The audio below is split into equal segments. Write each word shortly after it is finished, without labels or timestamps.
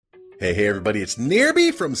Hey, everybody, it's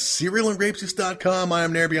Nairby from cerealandgrapejuice.com. I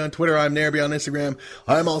am Nairby on Twitter. I'm Nairby on Instagram.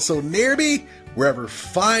 I'm also Nairby wherever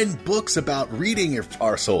fine books about reading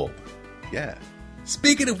are sold. Yeah.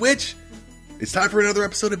 Speaking of which, it's time for another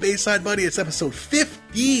episode of Bayside Buddy. It's episode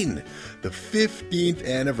 15, the 15th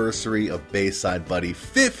anniversary of Bayside Buddy.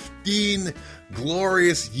 15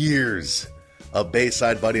 glorious years of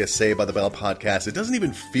Bayside Buddy, a Saved by the Bell podcast. It doesn't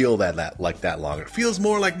even feel like that long. It feels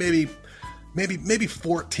more like maybe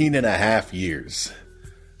 14 and a half years.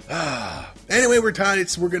 Anyway, we're going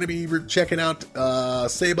to be checking out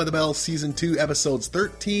Saved by the Bell Season 2, Episodes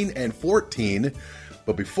 13 and 14.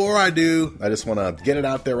 But before I do, I just want to get it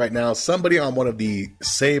out there right now. Somebody on one of the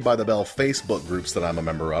Saved by the Bell Facebook groups that I'm a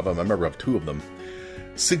member of two of them,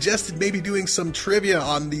 suggested maybe doing some trivia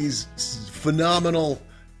on these phenomenal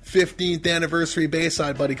 15th anniversary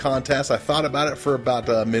Bayside Buddy contests. I thought about it for about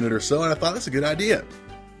a minute or so, and I thought that's a good idea.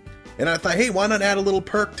 And I thought, hey, why not add a little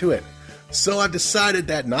perk to it? So I've decided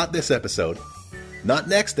that not this episode, not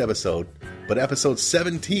next episode, but episode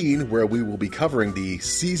 17, where we will be covering the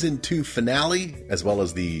Season 2 finale, as well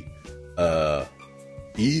as the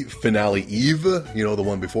finale Eve, the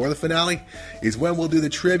one before the finale, is when we'll do the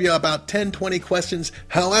trivia, about 10-20 questions.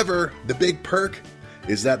 However, the big perk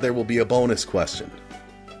is that there will be a bonus question.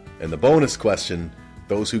 And the bonus question,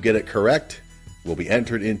 those who get it correct, will be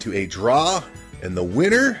entered into a draw, and the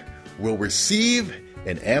winner will receive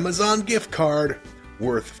an Amazon gift card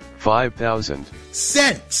worth 5,000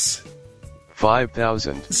 cents.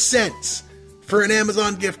 5,000 cents for an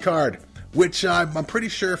Amazon gift card, which I'm pretty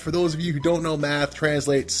sure, for those of you who don't know math,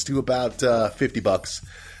 translates to about $50.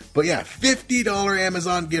 But yeah, $50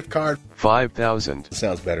 Amazon gift card. 5,000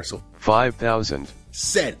 sounds better. So 5,000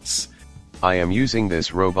 cents. I am using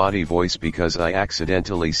this robot voice because I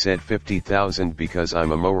accidentally said 50,000 because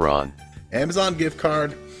I'm a moron. Amazon gift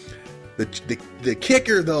card. The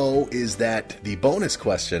kicker, though, is that the bonus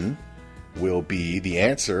question the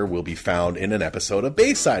answer will be found in an episode of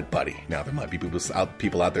Bayside Buddy. Now, there might be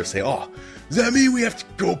people out there say, oh, does that mean we have to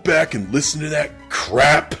go back and listen to that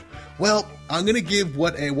crap? Well, I'm going to give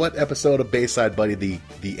what episode of Bayside Buddy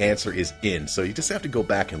the answer is in. So you just have to go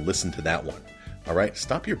back and listen to that one. All right?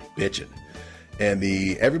 Stop your bitching. And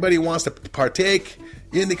everybody who wants to partake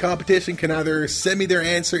in the competition can either send me their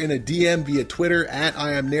answer in a DM via Twitter at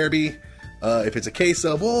I am Nairby. If it's a case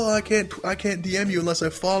of, I can't DM you unless I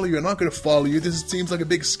follow you. I'm not going to follow you. This seems like a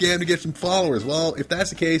big scam to get some followers. Well, if that's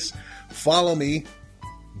the case, follow me,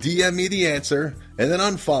 DM me the answer, and then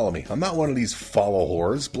unfollow me. I'm not one of these follow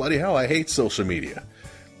whores. Bloody hell, I hate social media.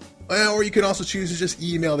 Or you can also choose to just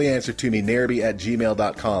email the answer to me,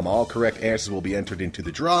 nairby@gmail.com. All correct answers will be entered into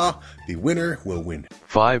the draw. The winner will win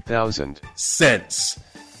 5,000 cents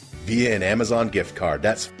via an Amazon gift card.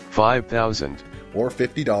 That's 5,000 or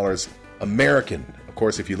 $50 American. Of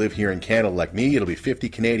course, if you live here in Canada like me, it'll be 50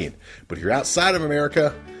 Canadian. But if you're outside of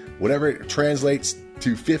America, whatever it translates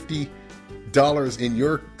to $50 in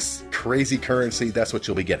your crazy currency, that's what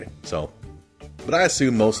you'll be getting. But I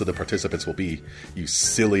assume most of the participants will be you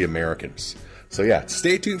silly Americans. So yeah,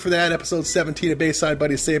 stay tuned for that. Episode 17 of Bayside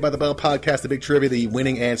Buddy, Saved by the Bell podcast, the big trivia, the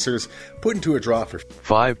winning answers, put into a draw for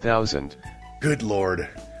 5,000. Good Lord.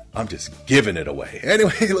 I'm just giving it away.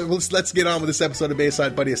 Anyway, let's get on with this episode of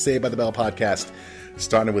Bayside Buddy, a Saved by the Bell podcast,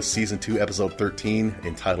 starting with Season 2, Episode 13,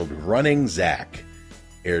 entitled Running Zach.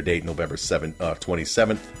 Air date November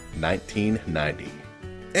 27th, 1990.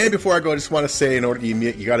 And before I go, I just want to say,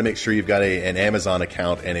 you got to make sure you've got an Amazon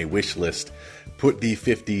account and a wish list. Put the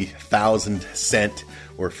 50,000 cent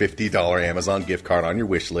or $50 Amazon gift card on your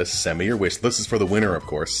wish list. Send me your wish. This is for the winner, of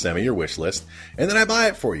course. Send me your wish list, and then I buy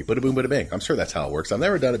it for you. Bada boom, bada bing. I'm sure that's how it works. I've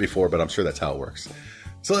never done it before, but I'm sure that's how it works.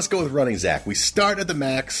 So let's go with Running Zach. We start at the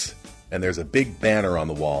Max, and there's a big banner on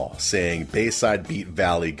the wall saying, Bayside beat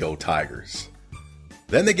Valley, go Tigers.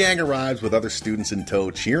 Then the gang arrives with other students in tow,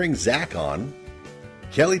 cheering Zach on.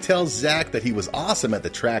 Kelly tells Zach that he was awesome at the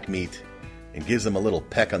track meet and gives him a little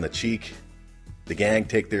peck on the cheek. The gang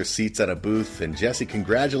take their seats at a booth, and Jesse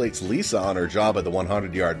congratulates Lisa on her job at the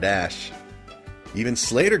 100-yard dash. Even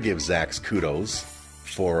Slater gives Zach's kudos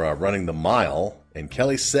for running the mile, and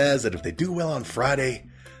Kelly says that if they do well on Friday,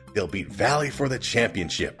 they'll beat Valley for the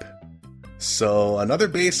championship. So another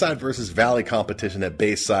Bayside versus Valley competition at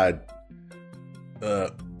Bayside,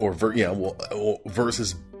 versus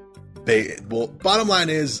bottom line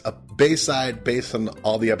is a Bayside, based on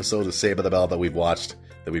all the episodes of Saved by the Bell that we've watched,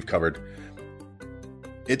 that we've covered.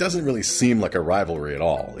 It doesn't really seem like a rivalry at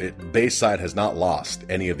all. Bayside has not lost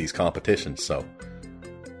any of these competitions, so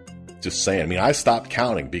just saying. I mean, I stopped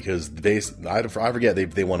counting because I forget,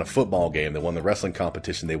 they won a football game, they won the wrestling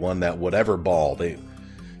competition, they won that whatever ball.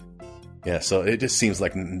 Yeah, so it just seems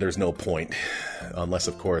like there's no point, unless,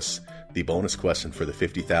 of course, the bonus question for the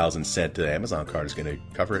 50,000 sent to the Amazon card is going to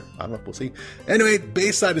cover it. I don't know. We'll see. Anyway,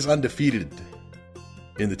 Bayside is undefeated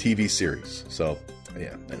in the TV series. So,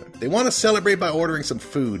 yeah. Anyway. They want to celebrate by ordering some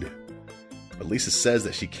food. But Lisa says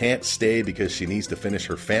that she can't stay because she needs to finish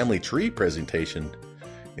her family tree presentation,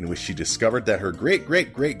 in which she discovered that her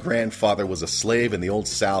great-great-great-grandfather was a slave in the Old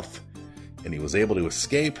South, and he was able to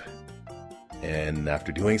escape. And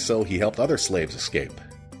after doing so, he helped other slaves escape.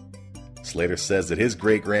 Slater says that his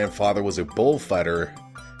great-grandfather was a bullfighter,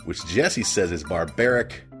 which Jesse says is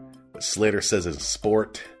barbaric, but Slater says is a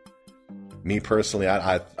sport. Me personally,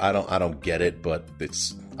 I don't get it, but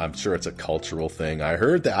I'm sure it's a cultural thing. I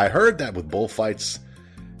heard that with bullfights,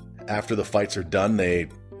 after the fights are done, they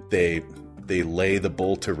lay the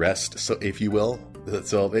bull to rest, so if you will.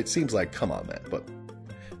 So it seems like, come on, man. But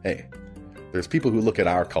hey, there's people who look at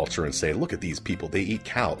our culture and say, look at these people, they eat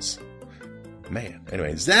cows. Man.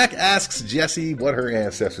 Anyway, Zach asks Jessie what her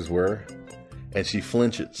ancestors were, and she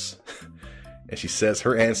flinches. And she says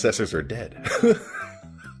her ancestors are dead.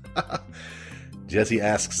 Jessie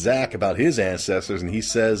asks Zach about his ancestors, and he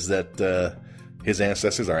says that his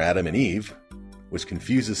ancestors are Adam and Eve, which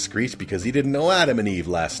confuses Screech because he didn't know Adam and Eve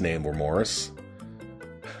last name were Morris.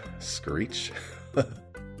 Screech.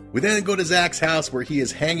 We then go to Zach's house where he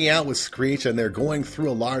is hanging out with Screech, and they're going through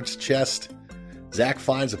a large chest. Zach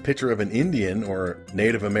finds a picture of an Indian or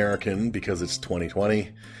Native American because it's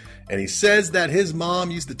 2020, and he says that his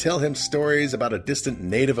mom used to tell him stories about a distant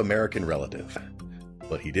Native American relative.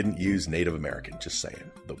 But he didn't use Native American, just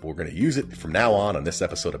saying. But we're going to use it from now on this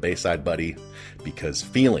episode of Bayside Buddy because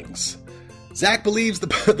feelings. Zach believes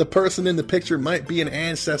the person in the picture might be an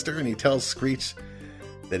ancestor, and he tells Screech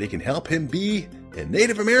that he can help him be a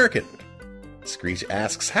Native American. Screech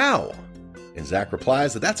asks how, and Zach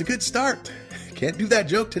replies that that's a good start. Can't do that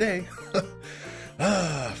joke today.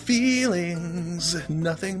 Feelings,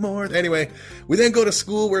 nothing more. Anyway, we then go to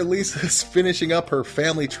school where Lisa's finishing up her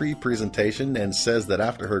family tree presentation and says that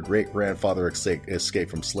after her great-grandfather escaped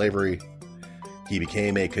from slavery, he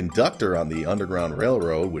became a conductor on the Underground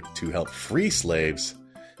Railroad to help free slaves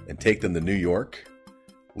and take them to New York.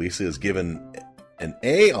 Lisa is given an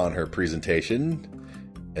A on her presentation,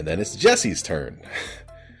 and then it's Jesse's turn.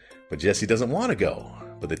 But Jesse doesn't want to go.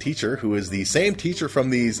 But the teacher, who is the same teacher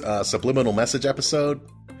from the subliminal message episode,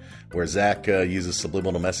 where Zach uses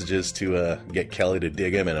subliminal messages to get Kelly to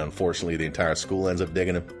dig him, and unfortunately the entire school ends up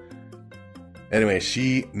digging him. Anyway,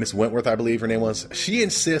 Miss Wentworth, I believe her name was, she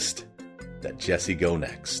insists that Jesse go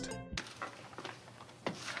next.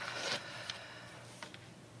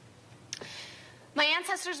 My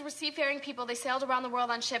ancestors were seafaring people. They sailed around the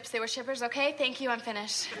world on ships. They were shippers, okay? Thank you, I'm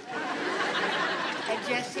finished.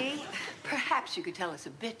 Jesse, perhaps you could tell us a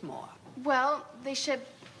bit more. Well, they shipped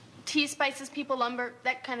tea, spices, people, lumber,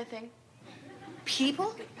 that kind of thing.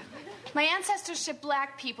 People? My ancestors shipped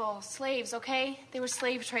black people, slaves, okay? They were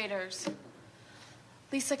slave traders.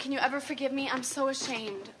 Lisa, can you ever forgive me? I'm so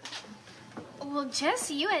ashamed. Well,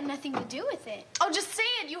 Jesse, you had nothing to do with it. Oh, just say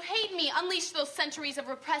it. You hate me. Unleash those centuries of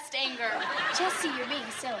repressed anger. Jesse, you're being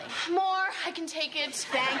silly. More. I can take it.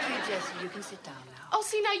 Thank you, Jesse. You can sit down now. Oh,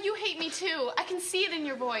 see, now you hate me, too. I can see it in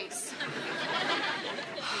your voice.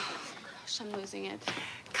 Gosh, I'm losing it.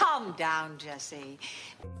 Calm down, Jesse.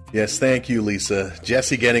 Yes, thank you, Lisa.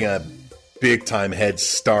 Jesse getting a big-time head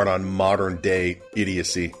start on modern-day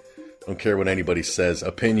idiocy. Don't care what anybody says.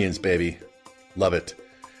 Opinions, baby. Love it.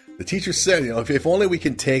 The teacher said, if only we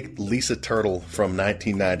can take Lisa Turtle from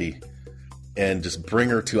 1990 and just bring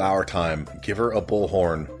her to our time, give her a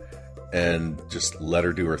bullhorn, and just let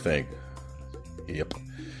her do her thing. Yep.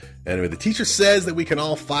 Anyway, the teacher says that we can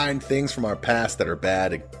all find things from our past that are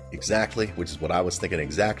bad, exactly, which is what I was thinking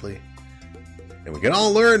exactly. And we can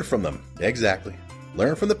all learn from them, exactly.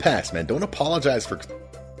 Learn from the past, man. Don't apologize for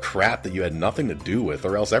crap that you had nothing to do with,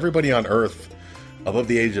 or else everybody on Earth above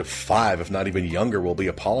the age of 5, if not even younger, will be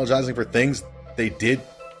apologizing for things they did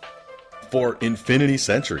for infinity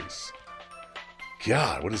centuries.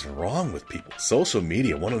 God, what is wrong with people? Social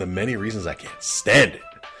media, one of the many reasons I can't stand it.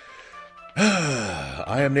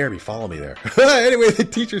 I am Nerby, follow me there. Anyway, the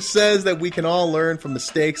teacher says that we can all learn from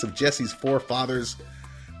mistakes of Jesse's forefathers,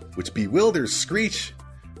 which bewilders Screech,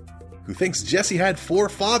 who thinks Jesse had 4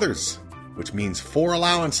 fathers, which means 4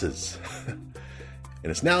 allowances. And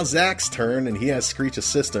it's now Zach's turn, and he has Screech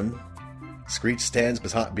assist him. Screech stands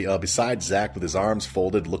beside Zach with his arms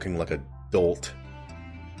folded, looking like a dolt.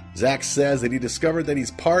 Zach says that he discovered that he's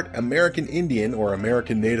part American Indian or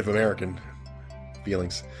American Native American.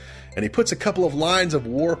 Feelings. And he puts a couple of lines of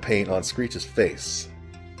war paint on Screech's face.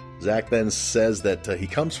 Zach then says that he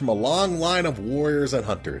comes from a long line of warriors and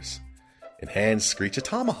hunters. and hands Screech a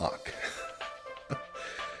tomahawk.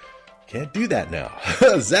 Can't do that now.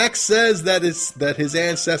 Zach says that his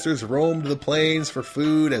ancestors roamed the plains for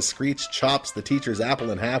food as Screech chops the teacher's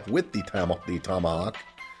apple in half with the tomahawk.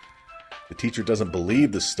 The teacher doesn't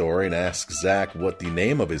believe the story and asks Zach what the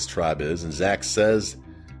name of his tribe is, and Zach says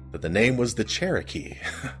that the name was the Cherokee.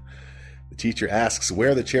 The teacher asks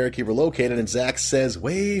where the Cherokee were located, and Zach says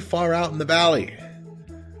way far out in the valley.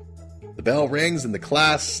 The bell rings in the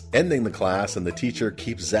class, ending the class, and the teacher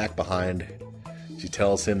keeps Zach behind. She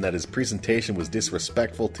tells him that his presentation was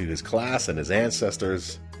disrespectful to his class and his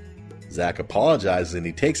ancestors. Zach apologizes and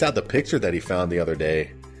he takes out the picture that he found the other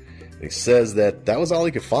day. And he says that was all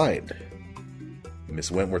he could find.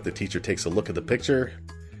 Miss Wentworth, the teacher, takes a look at the picture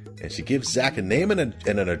and she gives Zach a name and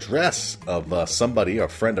an address of somebody, a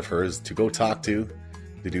friend of hers, to go talk to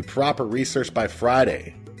do proper research by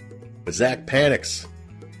Friday. But Zach panics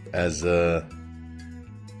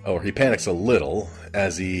he panics a little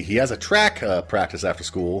as he has a track practice after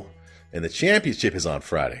school, and the championship is on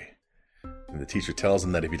Friday. And the teacher tells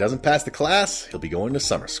him that if he doesn't pass the class, he'll be going to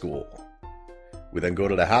summer school. We then go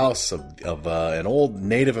to the house of an old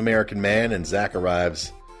Native American man, and Zach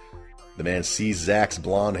arrives. The man sees Zach's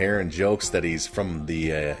blonde hair and jokes that he's from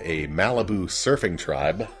a Malibu surfing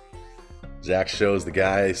tribe. Zach shows the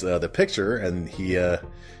guys the picture, and he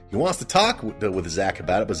wants to talk with Zach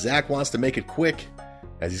about it, but Zach wants to make it quick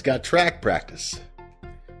as he's got track practice.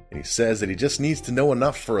 And he says that he just needs to know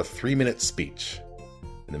enough for a 3-minute speech.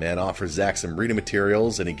 And the man offers Zach some reading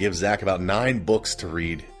materials, and he gives Zach about 9 books to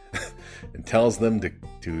read, and tells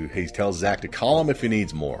Zach to call him if he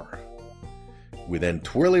needs more. We then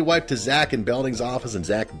twirly wipe to Zach in Belding's office, and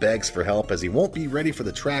Zach begs for help as he won't be ready for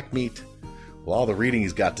the track meet with all the reading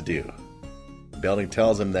he's got to do. Belding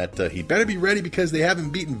tells him that he better be ready because they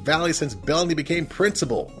haven't beaten Valley since Belding became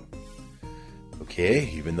principal. Okay,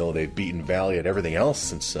 even though they've beaten Valley at everything else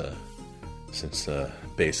since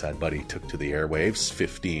Bayside Buddy took to the airwaves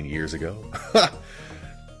 15 years ago.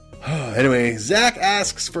 Anyway, Zach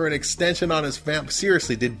asks for an extension on his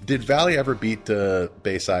Seriously, did Valley ever beat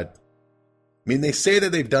Bayside? I mean, they say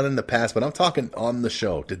that they've done it in the past, but I'm talking on the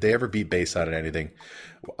show. Did they ever beat Bayside at anything?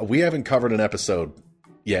 We haven't covered an episode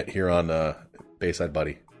yet here on Bayside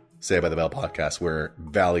Buddy, Saved by the Bell podcast, where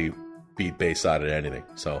Valley beat Bayside at anything.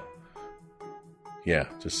 So, yeah,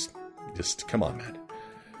 just come on, man.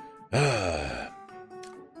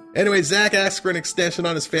 Anyway, Zach asks for an extension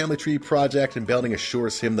on his family tree project, and Belding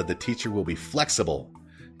assures him that the teacher will be flexible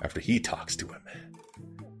after he talks to him.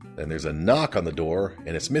 Then there's a knock on the door,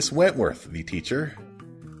 and it's Miss Wentworth, the teacher.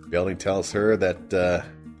 Belding tells her that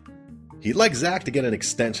he'd like Zach to get an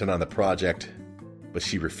extension on the project, but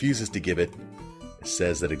she refuses to give it. It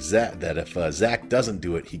says that if Zach doesn't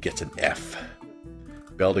do it, he gets an F.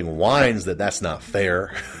 Belding whines that that's not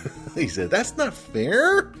fair. He said, "That's not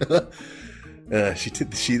fair?"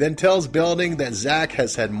 She then tells Belding that Zach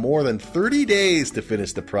has had more than 30 days to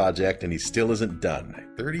finish the project, and he still isn't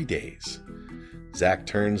done. 30 days.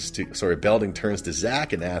 Belding turns to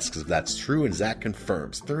Zach and asks if that's true, and Zach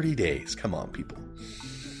confirms. 30 days. Come on, people.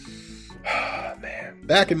 Man.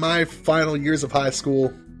 Back in my final years of high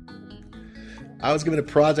school, I was given a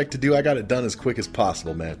project to do. I got it done as quick as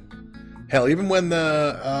possible, man. Hell, even when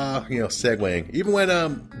segueing, even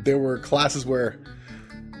when there were classes where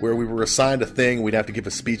we were assigned a thing, we'd have to give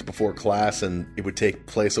a speech before class, and it would take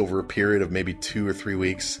place over a period of maybe 2 or 3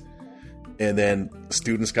 weeks. And then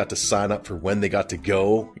students got to sign up for when they got to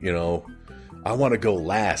go. You know, I want to go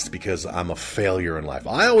last because I'm a failure in life.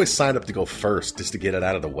 I always signed up to go first just to get it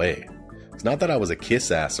out of the way. It's not that I was a kiss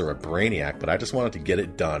ass or a brainiac, but I just wanted to get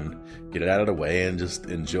it done, get it out of the way, and just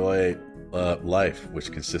enjoy life,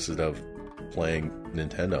 which consisted of playing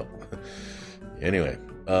Nintendo. Anyway,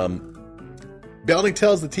 Belding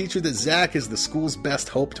tells the teacher that Zach is the school's best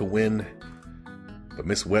hope to win, but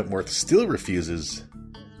Miss Wentworth still refuses,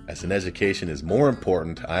 as an education is more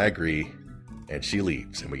important. I agree, and she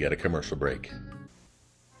leaves, and we get a commercial break.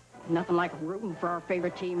 Nothing like rooting for our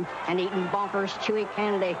favorite team and eating Bonkers chewy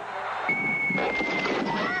candy.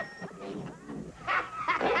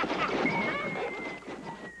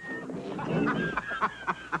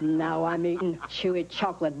 Now I'm eating chewy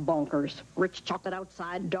chocolate Bonkers. Rich chocolate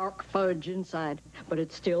outside, dark fudge inside. But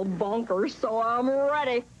it's still Bonkers, so I'm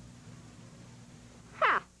ready.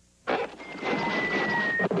 Ha!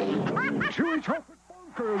 Chewy chocolate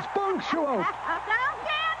Bonkers, bonks you out.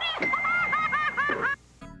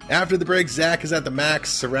 After the break, Zach is at the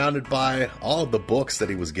Max, surrounded by all of the books that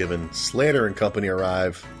he was given. Slater and company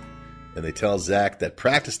arrive, and they tell Zach that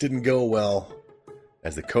practice didn't go well,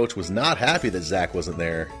 as the coach was not happy that Zach wasn't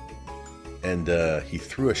there, and he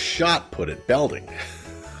threw a shot put at Belding.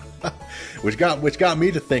 which got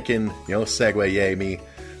me to thinking, segue, yay me.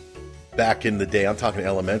 Back in the day, I'm talking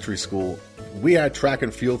elementary school, we had track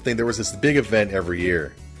and field thing. There was this big event every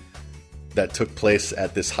year that took place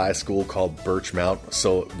at this high school called Birchmount.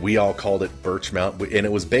 So we all called it Birchmount. And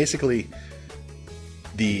it was basically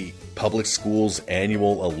the public school's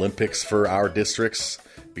annual Olympics for our districts,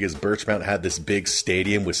 because Birchmount had this big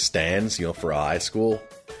stadium with stands, for a high school.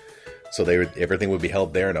 So everything would be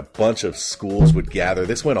held there, and a bunch of schools would gather.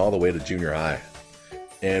 This went all the way to junior high.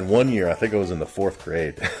 And one year, I think it was in the 4th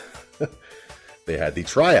grade, they had the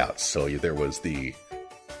tryouts. So there was the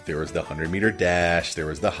 100-meter dash, there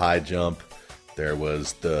was the high jump, there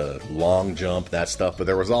was the long jump, that stuff, but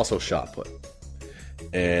there was also shot put.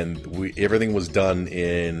 And everything was done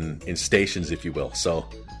in stations, if you will. So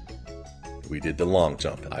we did the long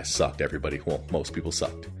jump. I sucked. Most people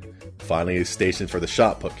sucked. Finally, stations for the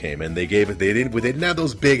shot put came, and they didn't have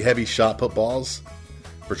those big, heavy shot put balls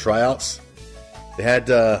for tryouts. They had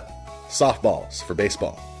softballs for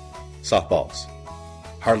baseball. Softballs.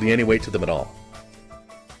 Hardly any weight to them at all.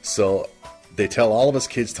 So they tell all of us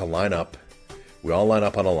kids to line up. We all line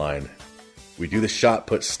up on a line. We do the shot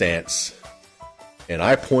put stance. And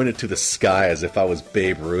I pointed to the sky as if I was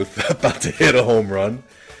Babe Ruth about to hit a home run.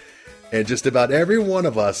 And just about every one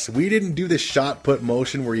of us, we didn't do the shot put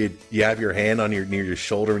motion where you have your hand on near your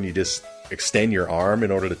shoulder and you just extend your arm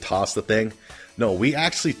in order to toss the thing. No, we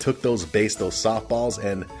actually took those softballs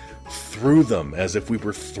and threw them as if we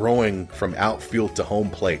were throwing from outfield to home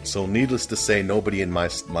plate. So needless to say, nobody in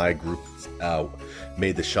my group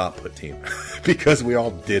made the shot put team because we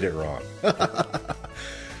all did it wrong. But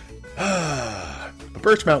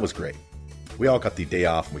Birchmount was great. We all got the day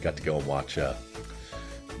off and we got to go and watch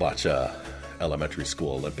elementary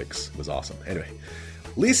school Olympics. It was awesome. Anyway,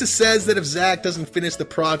 Lisa says that if Zach doesn't finish the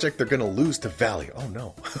project, they're going to lose to Valley. Oh,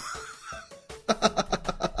 no.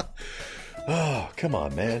 Oh, come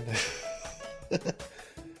on, man.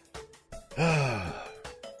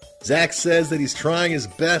 Zach says that he's trying his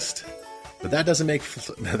best, but that doesn't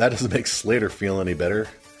make Slater feel any better.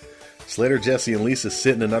 Slater, Jesse, and Lisa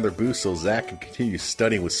sit in another booth so Zach can continue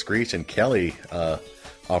studying with Screech, and Kelly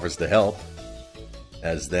offers to help.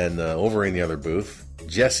 As then, over in the other booth,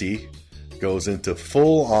 Jesse goes into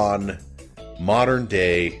full-on,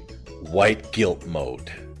 modern-day white guilt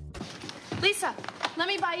mode. Lisa, let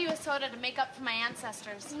me buy you a soda to make up for my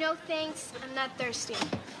ancestors. No thanks, I'm not thirsty.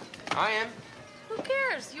 I am. Who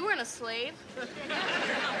cares? You weren't a slave.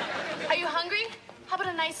 Are you hungry? How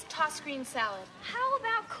about a nice tossed green salad? How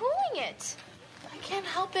about cooling it? I can't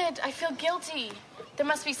help it. I feel guilty. There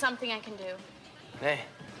must be something I can do. Hey,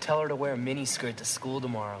 tell her to wear a mini skirt to school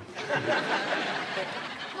tomorrow.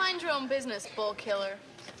 Mind your own business, bull killer.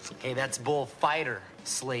 Hey, that's bull fighter,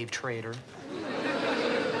 slave trader.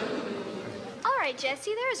 All right,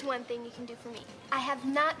 Jesse, there is one thing you can do for me. I have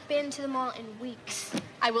not been to the mall in weeks.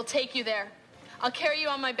 I will take you there. I'll carry you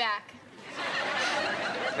on my back.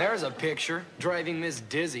 There's a picture, driving Miss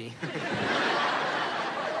Dizzy.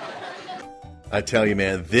 I tell you,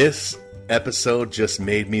 man, this episode just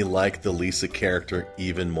made me like the Lisa character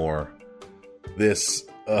even more. This,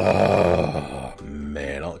 oh,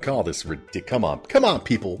 man, I'll call this ridiculous. Come on,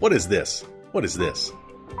 people. What is this? What is this?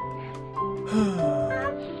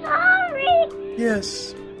 I'm sorry.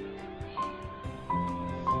 Yes.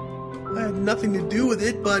 I had nothing to do with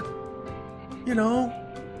it, but, you know.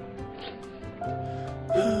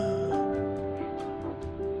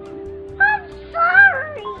 I'm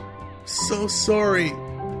sorry. So sorry.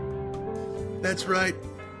 That's right.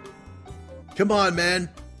 Come on, man.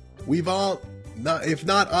 We've all, if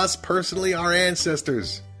not us personally, our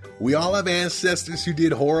ancestors. We all have ancestors who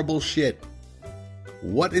did horrible shit.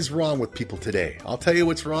 What is wrong with people today? I'll tell you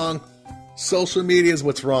what's wrong. Social media is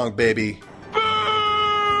what's wrong, baby.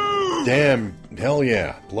 Damn, hell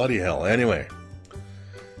yeah. Bloody hell. Anyway.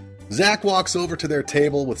 Zach walks over to their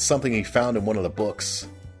table with something he found in one of the books.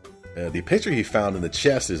 The picture he found in the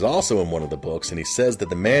chest is also in one of the books, and he says that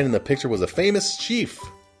the man in the picture was a famous chief.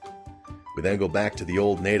 We then go back to the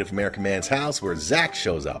old Native American man's house where Zach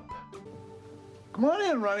shows up. Come on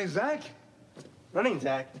in, Running Zach. Running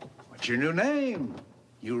Zach. What's your new name?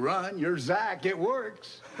 You run, you're Zach, it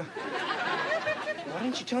works. Why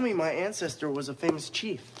didn't you tell me my ancestor was a famous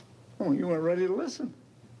chief? Oh, you weren't ready to listen.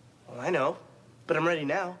 Well, I know, but I'm ready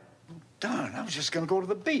now. Darn, I was just gonna go to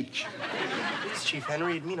the beach. Please, Chief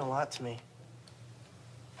Henry, it'd mean a lot to me.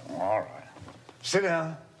 All right. Sit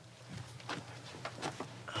down.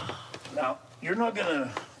 Now, you're not gonna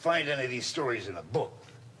find any of these stories in a book.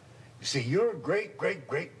 You see, your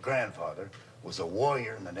great-great-great-grandfather was a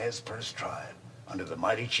warrior in the Nez Perce tribe under the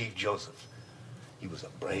mighty Chief Joseph. He was a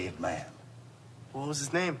brave man. What was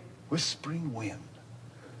his name? whispering wind.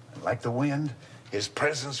 And like the wind, his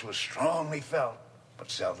presence was strongly felt, but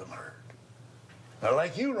seldom heard. Now,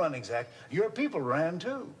 like you, Running Zack, your people ran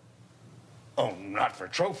too. Oh, not for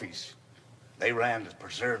trophies. They ran to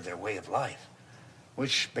preserve their way of life,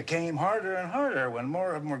 which became harder and harder when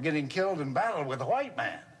more of them were getting killed in battle with the white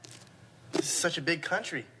man. This is such a big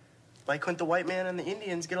country. Why couldn't the white man and the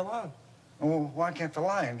Indians get along? Oh, why can't the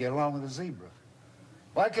lion get along with the zebra?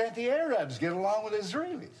 Why can't the Arabs get along with the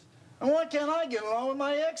Israelis? And why can't I get along with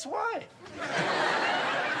my ex-wife?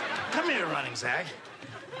 Come here, Running Zack.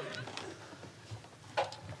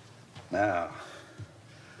 Now,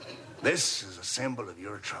 this is a symbol of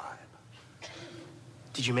your tribe.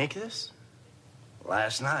 Did you make this?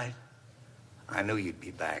 Last night, I knew you'd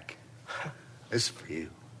be back. This is for you.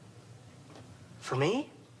 For me?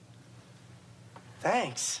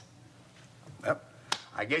 Thanks. Yep.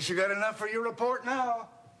 I guess you got enough for your report now.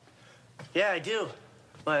 Yeah, I do.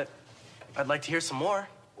 But I'd like to hear some more.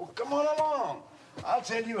 Well, come on along. I'll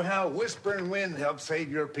tell you how Whispering Wind helped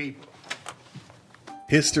save your people.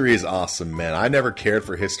 History is awesome, man. I never cared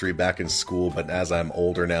for history back in school, but as I'm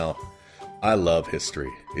older now, I love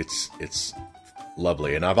history. It's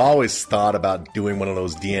lovely. And I've always thought about doing one of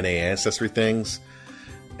those DNA ancestry things.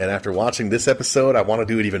 And after watching this episode, I want to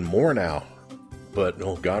do it even more now. But,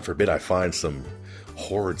 oh, God forbid I find some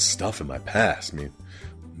horrid stuff in my past. I mean,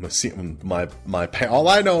 all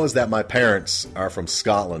I know is that my parents are from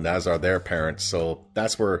Scotland, as are their parents. So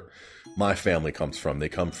that's where my family comes from. They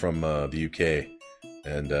come from the UK.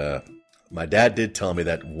 And my dad did tell me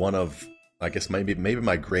that one of, I guess maybe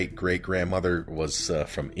my great-great-grandmother was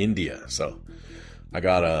from India. So I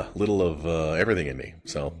got a little of everything in me.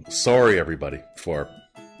 So sorry, everybody, for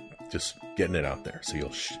just getting it out there. So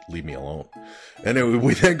you'll leave me alone. Anyway,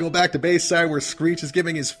 we then go back to Bayside where Screech is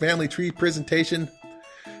giving his family tree presentation.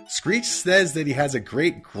 Screech says that he has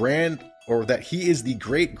that he is the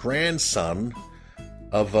great-grandson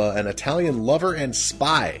of an Italian lover and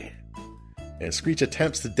spy. And Screech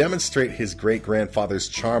attempts to demonstrate his great-grandfather's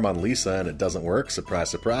charm on Lisa, and it doesn't work. Surprise,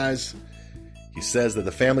 surprise. He says that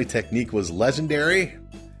the family technique was legendary,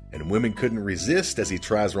 and women couldn't resist as he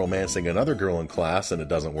tries romancing another girl in class, and it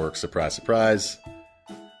doesn't work. Surprise, surprise.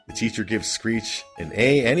 The teacher gives Screech an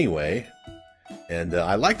A anyway. And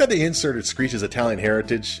I like that they inserted Screech's Italian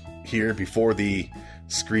heritage here before the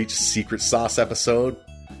Screech Secret Sauce episode,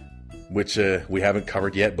 which we haven't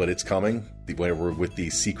covered yet, but it's coming. Where we're with the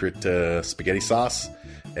secret spaghetti sauce.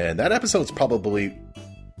 And that episode's probably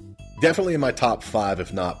definitely in my top 5,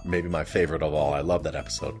 if not maybe my favorite of all. I love that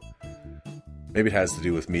episode. Maybe it has to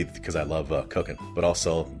do with me because I love cooking, but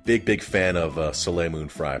also big fan of Soleil Moon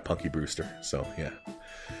Frye, Punky Brewster. So yeah.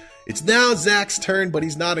 It's now Zack's turn, but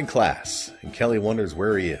he's not in class, and Kelly wonders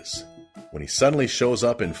where he is when he suddenly shows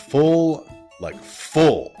up in full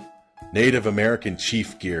Native American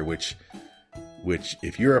chief gear, which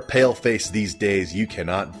if you're a paleface these days, you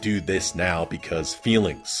cannot do this now because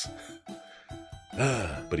feelings.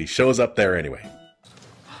 But he shows up there anyway.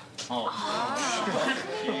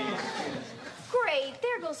 Great,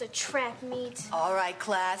 there goes a track meet. All right,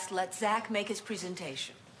 class, let Zack make his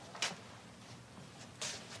presentation.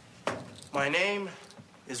 My name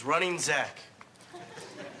is Running Zack.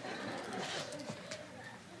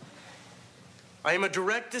 I am a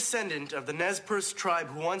direct descendant of the Nez Perce tribe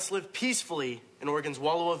who once lived peacefully in Oregon's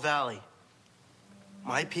Wallowa Valley.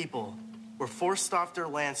 My people were forced off their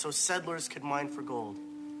land so settlers could mine for gold.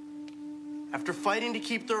 After fighting to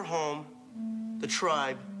keep their home, the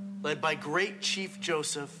tribe, led by great Chief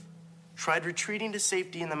Joseph, tried retreating to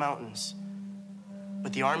safety in the mountains.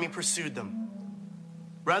 But the army pursued them.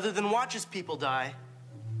 Rather than watch his people die,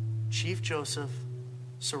 Chief Joseph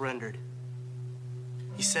surrendered.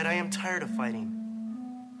 He said, "I am tired of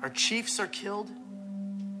fighting. Our chiefs are killed.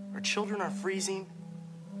 Our children are freezing.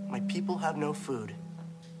 My people have no food.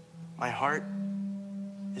 My heart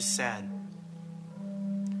is sad.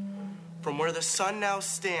 From where the sun now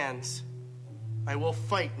stands, I will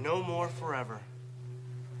fight no more forever."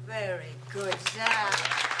 Very good, Zack.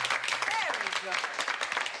 Very good.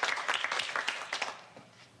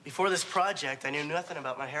 Before this project, I knew nothing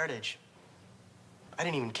about my heritage. I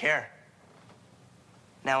didn't even care.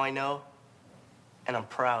 Now I know, and I'm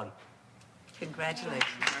proud. Congratulations.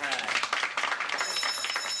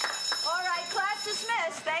 All right, class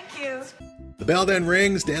dismissed. Thank you. The bell then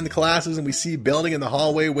rings to end the classes, and we see Belding in the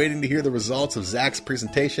hallway waiting to hear the results of Zack's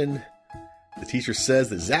presentation. The teacher says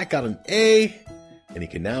that Zack got an A, and he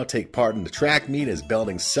can now take part in the track meet as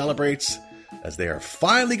Belding celebrates, as they are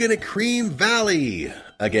finally going to Cream Valley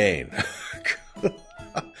again.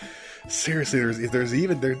 Seriously,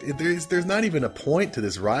 there's not even a point to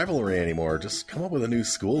this rivalry anymore. Just come up with a new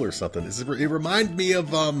school or something. It reminds me of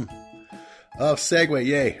Segway.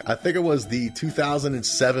 Yay! I think it was the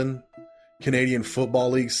 2007 Canadian Football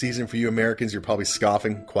League season. For you Americans, you're probably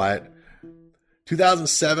scoffing. Quiet.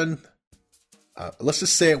 2007. Let's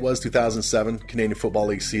just say it was 2007 Canadian Football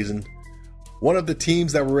League season. One of the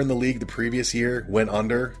teams that were in the league the previous year went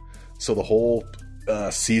under, so the whole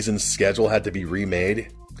season schedule had to be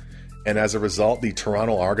remade. And as a result, the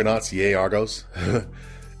Toronto Argonauts, yay Argos,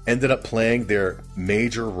 ended up playing their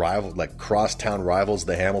major rival, like crosstown rivals,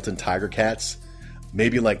 the Hamilton Tiger Cats,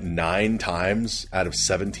 maybe like 9 times out of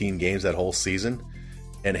 17 games that whole season.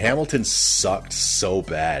 And Hamilton sucked so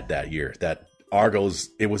bad that year that Argos,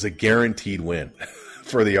 it was a guaranteed win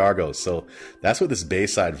for the Argos. So that's what this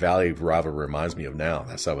Bayside Valley rivalry reminds me of now.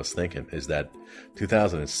 That's what I was thinking, is that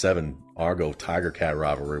 2007 Argo Tiger Cat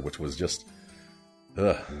rivalry, which was just,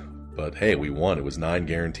 but hey, we won. It was 9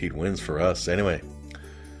 guaranteed wins for us. Anyway,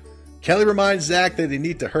 Kelly reminds Zach that they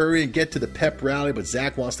need to hurry and get to the pep rally, but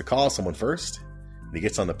Zach wants to call someone first. And he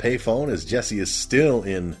gets on the payphone as Jesse is still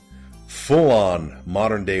in full-on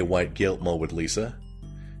modern-day white guilt mode with Lisa,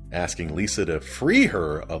 asking Lisa to free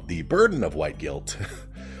her of the burden of white guilt.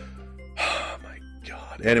 Oh my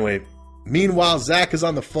God. Anyway, meanwhile, Zach is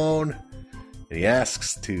on the phone, and he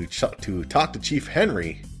asks to talk to Chief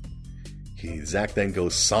Henry. Zach then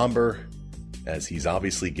goes somber, as he's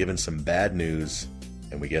obviously given some bad news,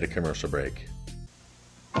 and we get a commercial break.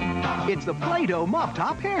 It's the Play-Doh Mop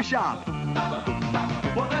Top Hair Shop.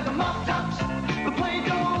 What are the mop tops? The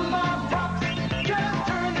Play-Doh mop tops. Just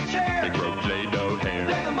turn the chair. They grow Play-Doh hair.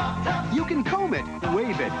 They're the mop tops. You can comb it,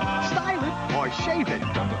 wave it, style it, or shave it.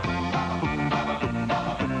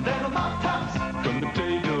 They're the mop tops. From the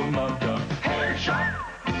Play-Doh Mop Top Hair Shop.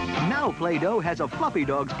 Now Play-Doh has a Fluffy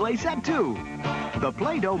Dogs playset too. The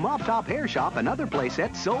Play-Doh Mop Top Hair Shop and other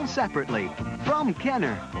playsets sold separately. From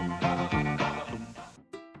Kenner.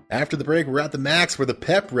 After the break, we're at the Max where the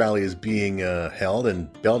pep rally is being held,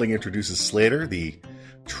 and Belding introduces Slater, the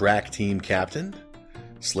track team captain.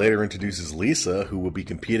 Slater introduces Lisa, who will be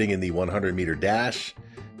competing in the 100-meter dash,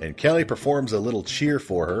 and Kelly performs a little cheer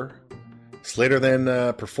for her. Slater then he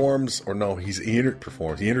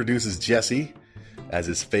introduces Jesse as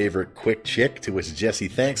his favorite quick chick, to which Jesse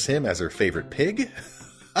thanks him as her favorite pig.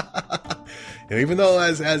 And even though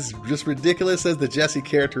as just ridiculous as the Jesse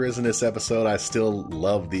character is in this episode, I still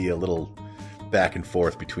love the little back and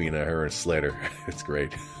forth between her and Slater. It's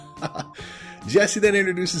great. Jesse then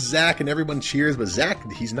introduces Zach and everyone cheers, but Zach,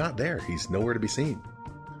 he's not there. He's nowhere to be seen.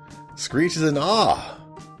 Screech is in awe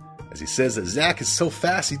as he says that Zach is so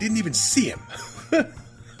fast he didn't even see him.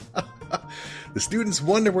 The students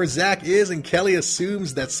wonder where Zach is, and Kelly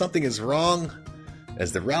assumes that something is wrong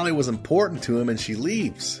as the rally was important to him, and she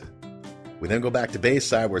leaves. We then go back to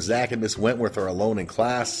Bayside where Zach and Miss Wentworth are alone in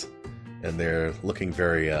class, and they're looking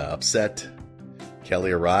very upset.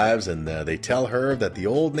 Kelly arrives, and they tell her that the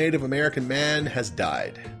old Native American man has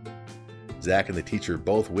died. Zach and the teacher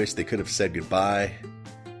both wish they could have said goodbye,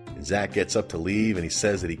 and Zach gets up to leave, and he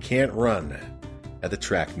says that he can't run at the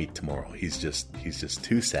track meet tomorrow. He's just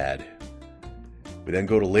too sad. We then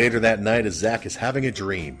go to later that night as Zach is having a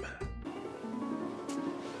dream.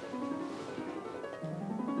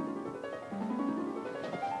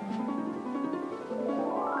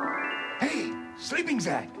 Hey, sleeping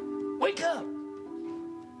Zach, wake up.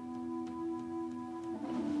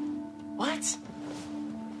 What?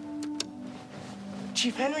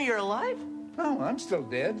 Chief Henry, you're alive? No, I'm still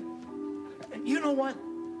dead. You know what?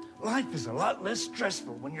 Life is a lot less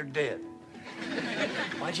stressful when you're dead.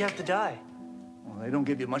 Why'd you have to die? Well, they don't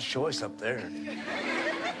give you much choice up there. Am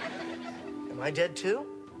I dead too?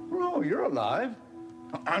 No, you're alive.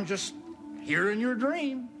 I'm just here in your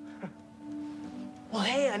dream. Well,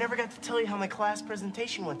 hey, I never got to tell you how my class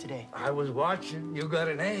presentation went today. I was watching. You got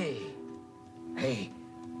an A. Hey,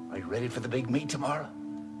 are you ready for the big meet tomorrow?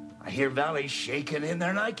 I hear Valley's shaking in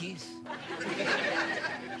their Nikes.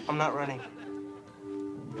 I'm not running.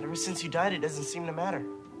 Ever since you died, it doesn't seem to matter.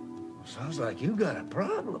 Sounds like you got a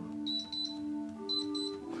problem.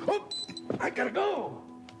 Oh, I gotta go.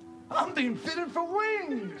 I'm being fitted for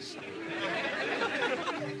wings.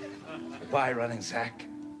 Goodbye, running Zach.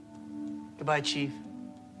 Goodbye, Chief.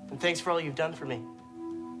 And thanks for all you've done for me.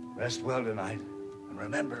 Rest well tonight. And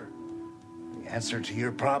remember, the answer to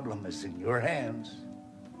your problem is in your hands.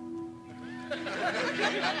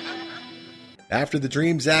 After the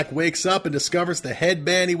dream, Zach wakes up and discovers the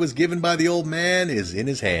headband he was given by the old man is in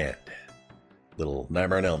his hand. Little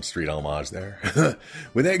Nightmare on Elm Street homage there.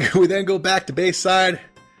 We then go back to Bayside,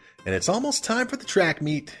 and it's almost time for the track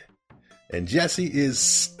meet. And Jesse is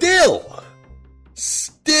still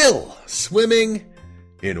swimming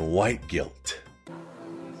in white guilt.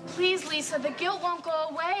 Please, Lisa, the guilt won't go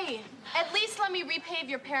away. At least let me repave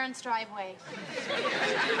your parents' driveway.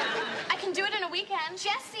 I can do it in a weekend.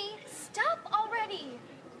 Jesse, stop already.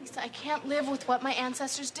 Lisa, I can't live with what my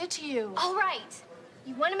ancestors did to you. All right.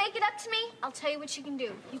 You want to make it up to me? I'll tell you what you can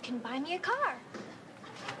do. You can buy me a car.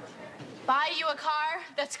 Buy you a car?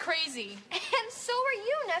 That's crazy. And so are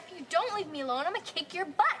you. Now, if you don't leave me alone, I'm going to kick your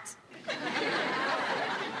butt.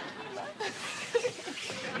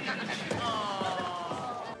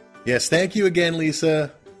 Yes, thank you again,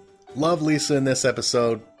 Lisa. Love Lisa in this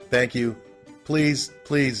episode. Thank you. Please,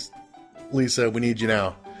 Lisa, we need you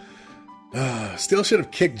now. Still should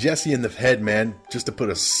have kicked Jesse in the head, man, just to put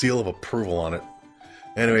a seal of approval on it.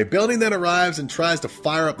 Anyway, Belding then arrives and tries to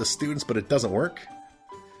fire up the students, but it doesn't work.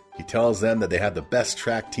 He tells them that they have the best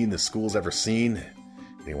track team the school's ever seen,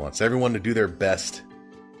 and he wants everyone to do their best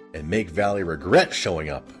and make Valley regret showing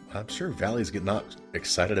up. I'm sure Valley's not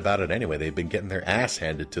excited about it anyway. They've been getting their ass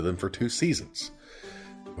handed to them for 2 seasons.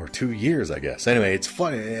 Or 2 years, I guess. Anyway, it's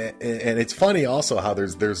funny, and it's funny also how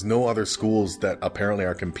there's no other schools that apparently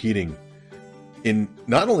are competing in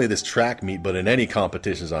not only this track meet, but in any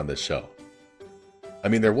competitions on this show. I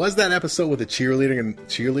mean, there was that episode with the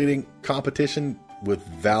cheerleading competition with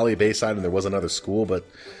Valley, Bayside, and there was another school, but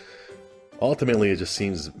ultimately it just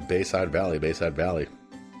seems Bayside Valley.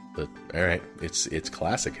 But all right, it's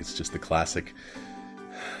classic. It's just the classic,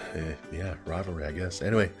 rivalry, I guess.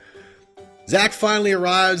 Anyway, Zach finally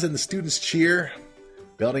arrives and the students cheer.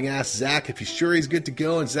 Belding asks Zach if he's sure he's good to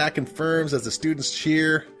go, and Zach confirms as the students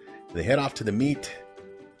cheer. They head off to the meet.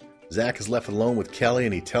 Zach is left alone with Kelly,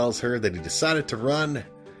 and he tells her that he decided to run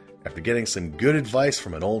after getting some good advice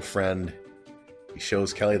from an old friend. He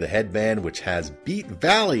shows Kelly the headband, which has Beat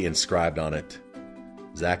Valley inscribed on it.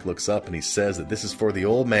 Zach looks up and he says that this is for the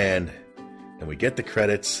old man, and we get the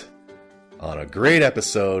credits on a great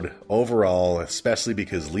episode overall, especially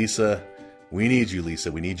because Lisa, we need you,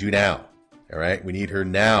 Lisa. We need you now. All right? We need her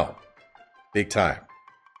now. Big time.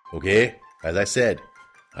 Okay? As I said,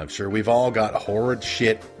 I'm sure we've all got horrid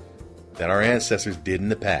shit that our ancestors did in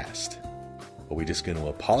the past. Are we just going to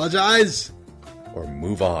apologize or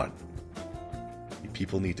move on? You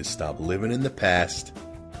people need to stop living in the past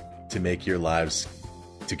to make your lives,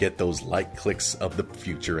 to get those like clicks of the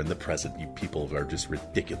future and the present. You people are just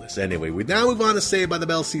ridiculous. Anyway, we now move on to Saved by the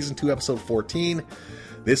Bell Season 2, Episode 14.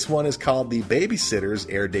 This one is called The Babysitters,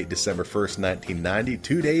 air date December 1st, 1990,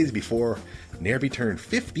 2 days before Nerby turned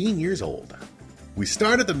 15 years old. We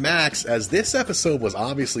start at the Max, as this episode was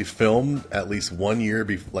obviously filmed at least 1 year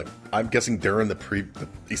before, I'm guessing during the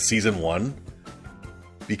season 1,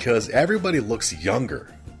 because everybody looks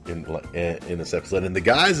younger in this episode, and the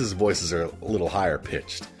guys' voices are a little higher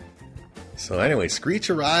pitched. So anyway, Screech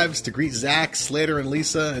arrives to greet Zach, Slater, and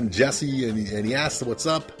Lisa, and Jesse, and he asks what's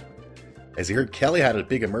up. As he heard Kelly had a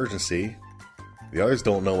big emergency, the others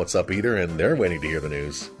don't know what's up either, and they're waiting to hear the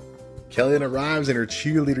news. Kelly then arrives in her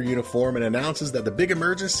cheerleader uniform and announces that the big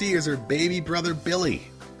emergency is her baby brother Billy,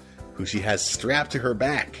 who she has strapped to her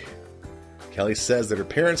back. Kelly says that her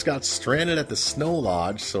parents got stranded at the Snow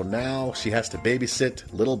Lodge, so now she has to babysit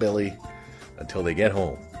little Billy until they get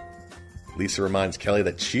home. Lisa reminds Kelly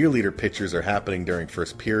that cheerleader pictures are happening during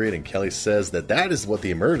first period, and Kelly says that is what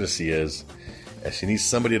the emergency is, as she needs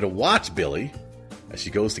somebody to watch Billy as she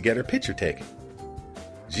goes to get her picture taken.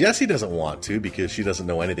 Jessie doesn't want to because she doesn't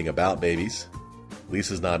know anything about babies.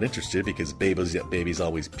 Lisa's not interested because babies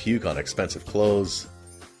always puke on expensive clothes.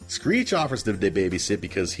 Screech offers to babysit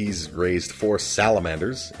because he's raised 4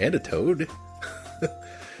 salamanders and a toad.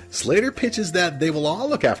 Slater pitches that they will all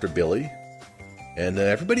look after Billy, and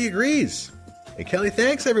everybody agrees. And Kelly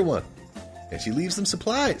thanks everyone, and she leaves them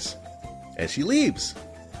supplies. And she leaves.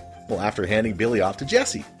 Well, after handing Billy off to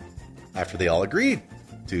Jessie, after they all agreed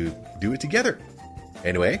to do it together.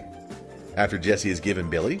 Anyway, after Jessie has given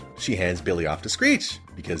Billy, she hands Billy off to Screech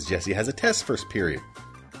because Jessie has a test first period.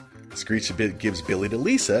 Screech gives Billy to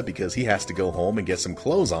Lisa because he has to go home and get some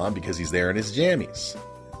clothes on because he's there in his jammies.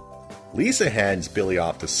 Lisa hands Billy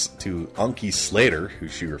off to Unky Slater, who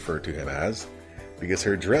she referred to him as, because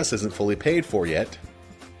her dress isn't fully paid for yet.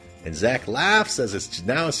 And Zach laughs as it's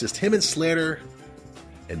just him and Slater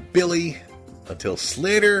and Billy, until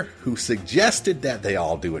Slater, who suggested that they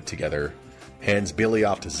all do it together, hands Billy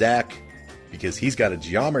off to Zach because he's got a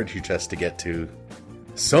geometry test to get to.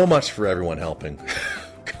 So much for everyone helping.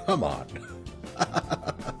 Come on.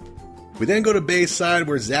 We then go to Bayside,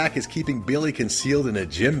 where Zach is keeping Billy concealed in a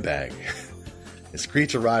gym bag. And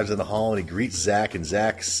Screech arrives in the hall and he greets Zach, and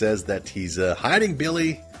Zach says that he's hiding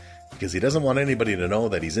Billy because he doesn't want anybody to know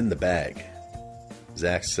that he's in the bag.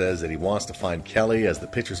 Zach says that he wants to find Kelly, as the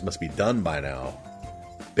pictures must be done by now.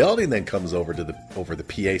 Belding then comes over the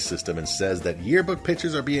PA system and says that yearbook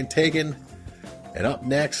pictures are being taken, and up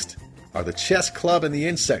next are the chess club and the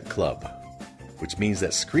insect club, which means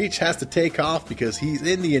that Screech has to take off because he's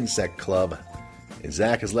in the insect club, and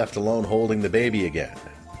Zach is left alone holding the baby again.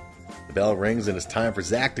 The bell rings and it's time for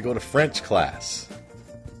Zach to go to French class.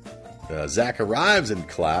 Zach arrives in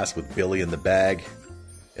class with Billy in the bag,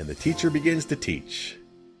 and the teacher begins to teach.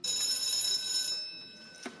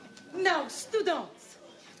 Now, students,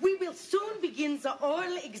 we will soon begin the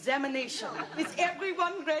oral examination. Is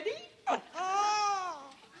everyone ready?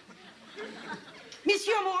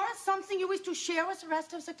 Monsieur Moore, something you wish to share with the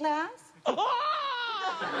rest of the class?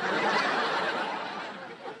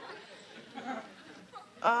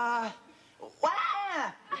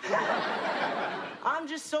 I'm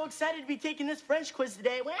just so excited to be taking this French quiz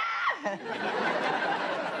today.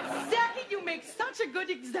 Zachy, you make such a good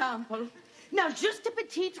example. Now, just a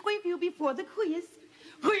petite review before the quiz.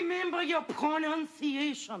 Remember your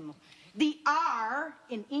pronunciation. The R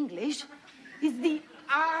in English is the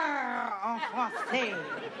R en français.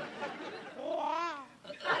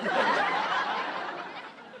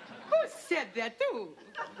 Who said that, too?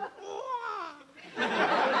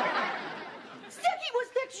 Zachy, was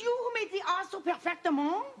that you who made the R so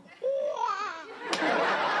perfectement?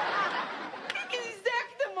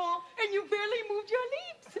 Exactement, and you barely moved your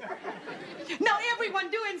lips. Now everyone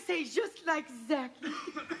do and say just like Zachy.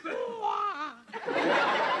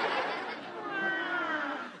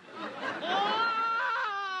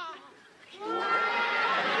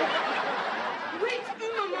 Wait a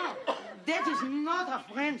moment. That is not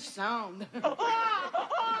a French sound.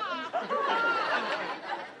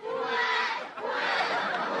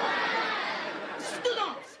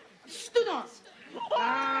 Students.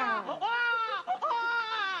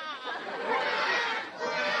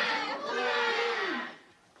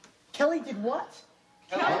 Kelly did what?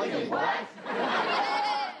 Kelly did what?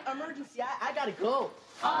 Emergency, I gotta go.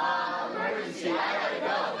 Emergency, I gotta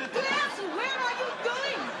go. Class, where are you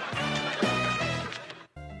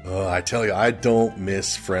going? I tell you, I don't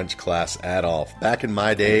miss French class at all. Back in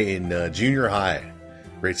my day in junior high,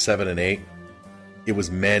 grade 7 and 8, it was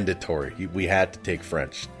mandatory. We had to take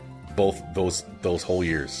French, both those whole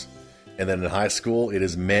years. And then in high school, it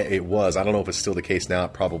was, I don't know if it's still the case now,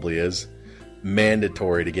 it probably is,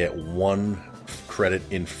 mandatory to get 1 credit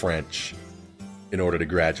in French in order to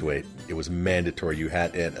graduate. It was mandatory. You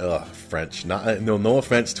had, and French. No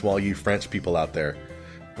offense to all you French people out there,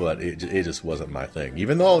 but it just wasn't my thing.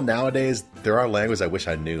 Even though nowadays there are languages I wish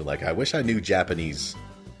I knew. Like I wish I knew Japanese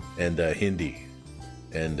and Hindi,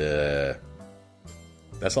 and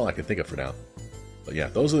that's all I can think of for now. But yeah,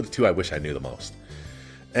 those are the 2 I wish I knew the most.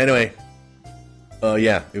 Anyway,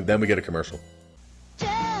 yeah, then we get a commercial.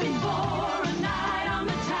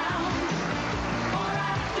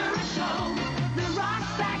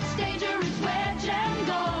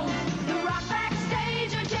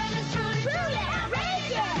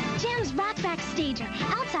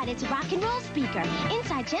 Outside, it's a rock and roll speaker.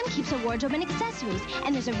 Inside, Jen keeps her wardrobe and accessories.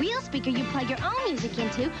 And there's a real speaker you plug your own music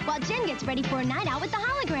into while Jen gets ready for a night out with the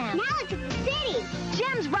hologram. Now look at the city.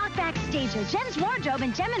 Jem's Rock Backstager, Jem's wardrobe,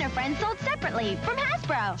 and Jem and her friends sold separately from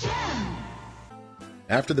Hasbro. Jem.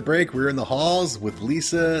 After the break, we're in the halls with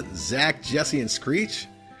Lisa, Zach, Jesse, and Screech,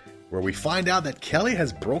 where we find out that Kelly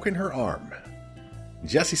has broken her arm.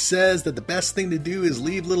 Jesse says that the best thing to do is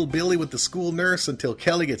leave little Billy with the school nurse until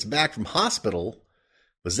Kelly gets back from hospital,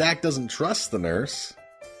 but Zach doesn't trust the nurse.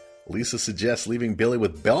 Lisa suggests leaving Billy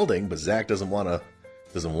with Belding, but Zach doesn't want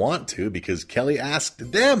to because Kelly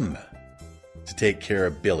asked them to take care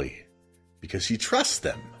of Billy because she trusts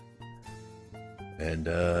them. And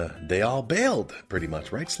they all bailed, pretty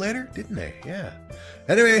much, right, Slater? Didn't they? Yeah.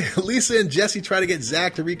 Anyway, Lisa and Jesse try to get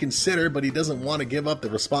Zach to reconsider, but he doesn't want to give up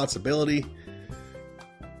the responsibility.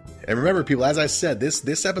 And remember, people, as I said,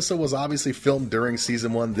 this episode was obviously filmed during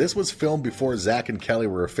season 1. This was filmed before Zach and Kelly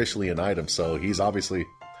were officially an item, so he's obviously,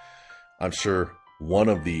 I'm sure, one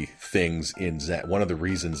of the things in Zach, one of the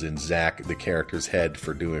reasons in Zach, the character's head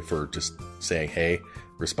for just saying, hey,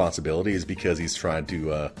 responsibility is because he's trying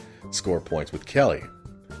to score points with Kelly.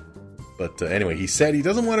 But anyway, he said he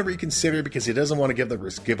doesn't want to reconsider because he doesn't want to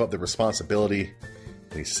give up the responsibility.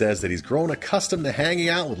 And he says that he's grown accustomed to hanging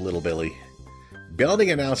out with little Billy.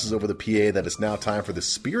 Belding announces over the PA that it's now time for the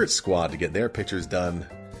Spirit Squad to get their pictures done,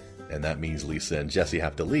 and that means Lisa and Jesse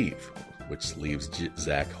have to leave, which leaves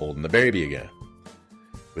Zach holding the baby again.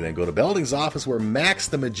 We then go to Belding's office where Max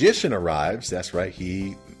the Magician arrives. That's right,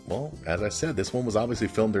 as I said, this one was obviously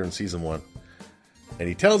filmed during season 1. And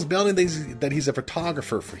he tells Billy that he's a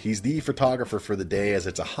photographer. He's the photographer for the day, as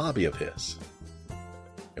it's a hobby of his.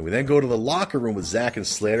 And we then go to the locker room with Zach and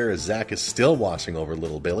Slater, as Zach is still watching over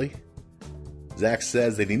little Billy. Zach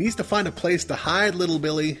says that he needs to find a place to hide little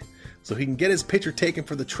Billy so he can get his picture taken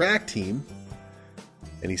for the track team.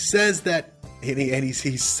 And he says that, he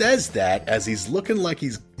says that as he's looking like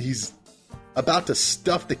he's about to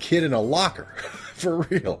stuff the kid in a locker. For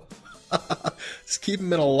real. Just keep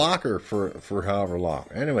him in a locker for however long.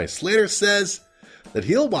 Anyway, Slater says that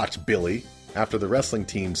he'll watch Billy after the wrestling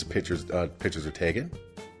team's pictures are taken.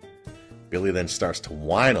 Billy then starts to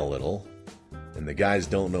whine a little, and the guys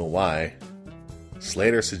don't know why.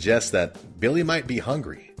 Slater suggests that Billy might be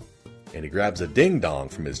hungry, and he grabs a ding-dong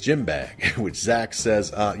from his gym bag, which Zach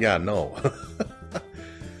says, yeah, no.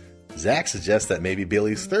 Zach suggests that maybe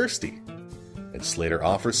Billy's thirsty, and Slater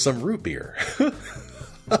offers some root beer.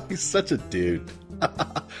 He's such a dude.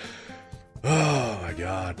 Oh my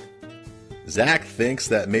god. Zach thinks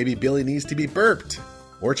that maybe Billy needs to be burped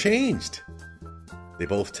or changed. They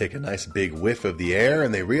both take a nice big whiff of the air,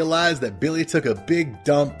 and they realize that Billy took a big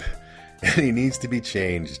dump and he needs to be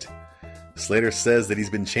changed. Slater says that he's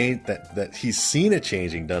been changed, that he's seen a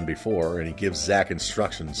changing done before, and he gives Zach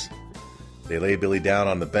instructions. They lay Billy down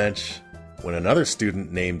on the bench when another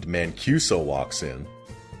student named Mancuso walks in,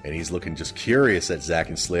 and he's looking just curious at Zach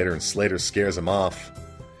and Slater scares him off.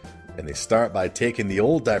 And they start by taking the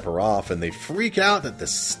old diaper off, and they freak out at the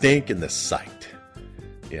stink and the sight.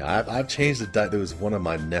 Yeah, I've changed the diaper. There was one of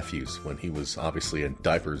my nephews when he was obviously in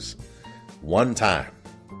diapers one time,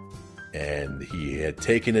 and he had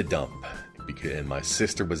taken a dump. And my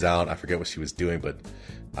sister was out. I forget what she was doing, but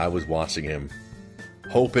I was watching him,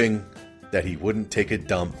 hoping that he wouldn't take a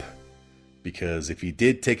dump, because if he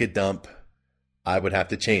did take a dump, I would have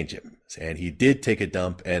to change him. And he did take a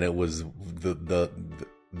dump, and it was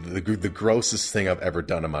the grossest thing I've ever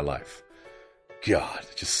done in my life. God,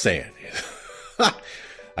 just saying.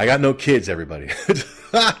 I got no kids, everybody.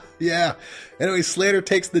 Yeah. Anyway, Slater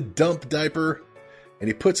takes the dump diaper, and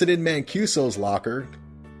he puts it in Mancuso's locker.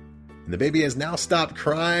 And the baby has now stopped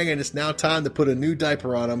crying, and it's now time to put a new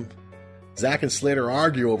diaper on him. Zach and Slater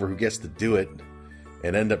argue over who gets to do it,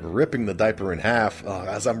 and end up ripping the diaper in half.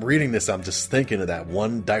 As I'm reading this, I'm just thinking of that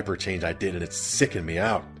one diaper change I did, and it's sicking me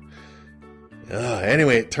out.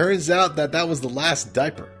 Anyway, it turns out that was the last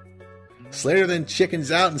diaper. Slater then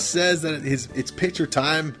chickens out and says that it's picture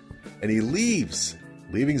time, and he leaves,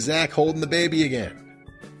 leaving Zach holding the baby again.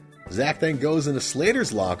 Zach then goes into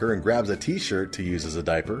Slater's locker and grabs a t-shirt to use as a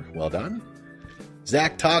diaper. Well done.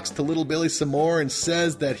 Zach talks to little Billy some more and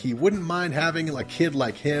says that he wouldn't mind having a kid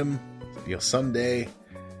like him, someday.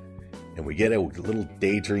 And we get a little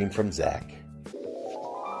daydream from Zach.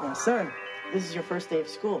 Now, son, this is your first day of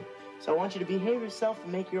school, so I want you to behave yourself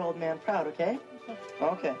and make your old man proud, okay?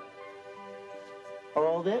 Okay.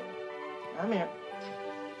 Hold it. Come here.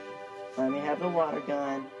 Let me have the water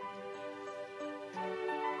gun.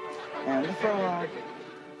 And the frog.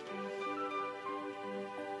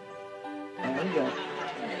 There you go.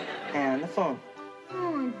 And the phone.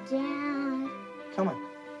 Oh, Dad. Come on.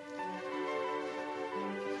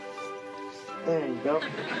 There you go.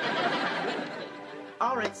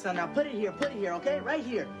 All right, son, now put it here, okay? Right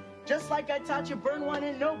here. Just like I taught you, burn one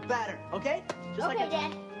in, no batter, okay? Just okay,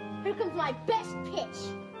 Dad. Here comes my best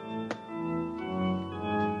pitch.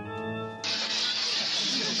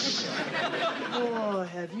 Oh,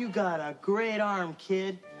 have you got a great arm,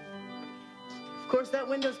 kid. Of course, that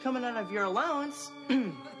window's coming out of your allowance.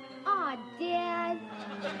 Aw, Dad.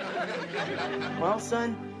 Well,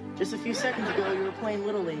 son, just a few seconds ago, you were playing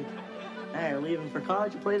Little League. Now you're leaving for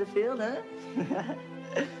college to play the field, huh?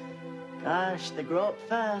 Gosh, they grow up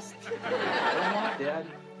fast. Dad,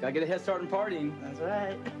 gotta get a head start in partying. That's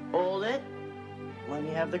right. Hold it. Let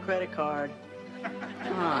me have the credit card.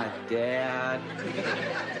 Dad.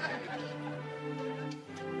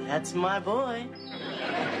 That's my boy.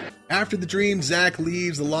 After the dream, Zach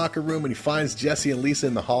leaves the locker room and he finds Jesse and Lisa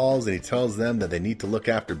in the halls, and he tells them that they need to look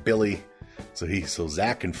after Billy so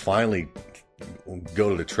Zach can finally go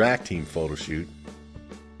to the track team photo shoot.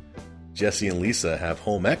 Jesse and Lisa have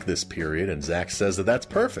home ec this period, and Zach says that that's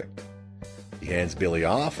perfect. He hands Billy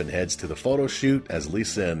off and heads to the photo shoot as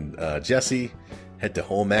Lisa and Jesse head to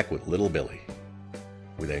home ec with little Billy.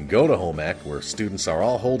 We then go to home ec, where students are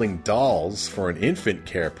all holding dolls for an infant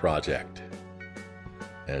care project.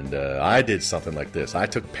 And I did something like this. I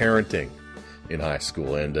took parenting in high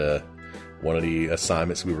school, and one of the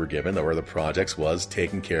assignments we were given, or the projects, was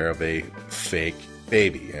taking care of a fake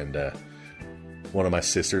baby. And one of my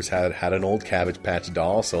sisters had an old Cabbage Patch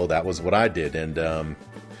doll, so that was what I did. And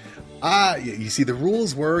You see, the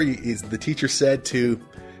rules were, the teacher said to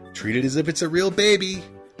treat it as if it's a real baby,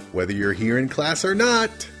 whether you're here in class or not.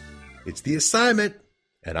 It's the assignment.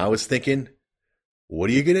 And I was thinking, what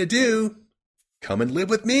are you going to do? Come and live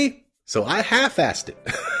with me? So I half-assed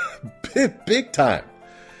it. Big time.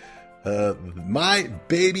 My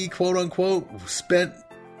baby, quote unquote, spent,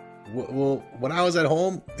 well, when I was at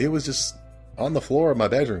home, it was just on the floor of my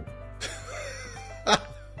bedroom.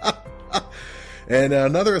 And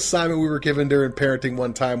another assignment we were given during parenting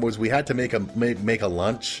one time was we had to make a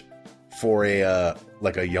lunch for a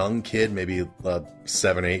young kid, maybe a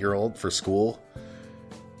 7 or 8 year old for school,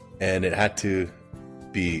 and it had to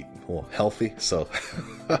be healthy. So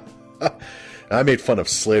I made fun of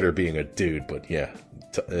Slater being a dude, but yeah,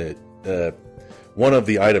 one of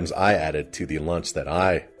the items I added to the lunch that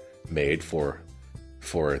I made for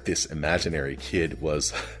this imaginary kid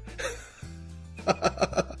was.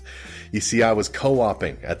 You see, I was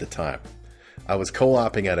co-oping at the time. I was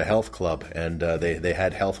co-oping at a health club, and they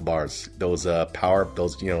had health bars. Those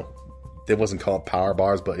they wasn't called power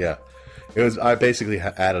bars, but yeah, it was. I basically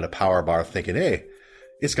added a power bar, thinking, hey,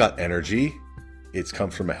 it's got energy. It's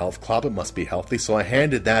come from a health club. It must be healthy. So I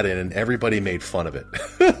handed that in, and everybody made fun of it.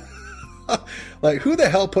 Like, who the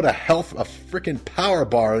hell put a freaking power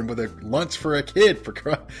bar in with a lunch for a kid?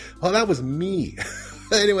 Well, that was me.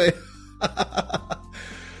 Anyway.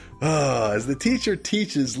 As the teacher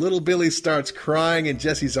teaches, little Billy starts crying in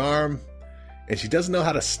Jessie's arm, and she doesn't know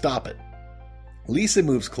how to stop it. Lisa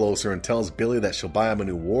moves closer and tells Billy that she'll buy him a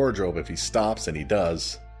new wardrobe if he stops, and he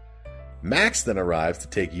does. Max then arrives to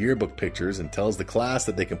take yearbook pictures and tells the class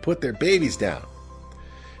that they can put their babies down.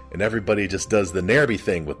 And everybody just does the Nerby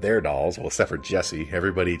thing with their dolls, well, except for Jessie.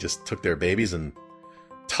 Everybody just took their babies and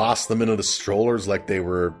tossed them into the strollers like they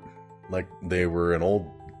were an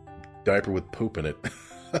old diaper with poop in it.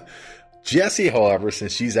 Jessie, however,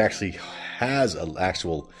 since she's actually has an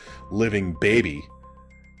actual living baby,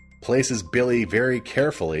 places Billy very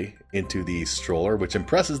carefully into the stroller, which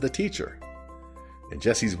impresses the teacher. And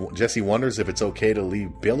Jessie wonders if it's okay to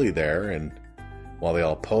leave Billy there, and while they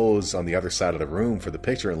all pose on the other side of the room for the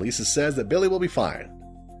picture, and Lisa says that Billy will be fine.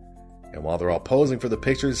 And while they're all posing for the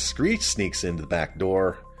pictures, Screech sneaks into the back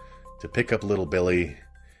door to pick up little Billy,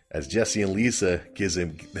 as Jessie and Lisa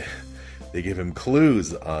they give him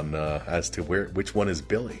clues on as to which one is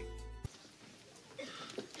Billy.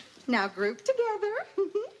 Now group together.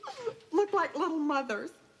 Look like little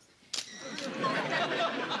mothers.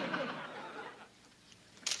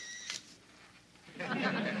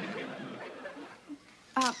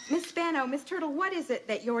 Miss Spano, Miss Turtle, what is it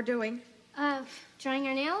that you're doing? Drawing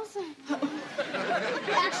our nails.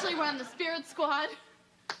 Actually, we're on the spirit squad.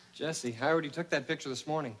 Jessie, I already took that picture this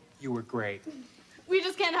morning. You were great. We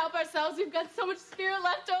just can't help ourselves. We've got so much spirit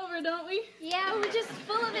left over, don't we? Yeah, we're just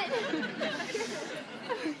full of it.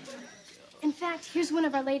 In fact, here's one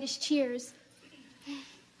of our latest cheers. Move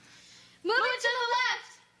it to the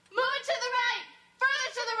left. Move it to the right.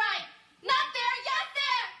 Further to the right. Not there. Yes,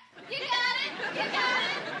 there. You got it. You got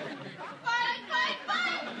it. Fight.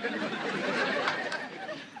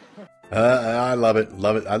 I love it.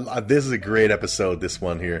 Love it. This is a great episode, this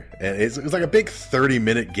one here. And it's like a big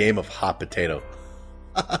 30-minute game of hot potato.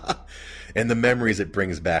 And the memories it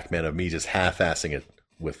brings back, man, of me just half-assing it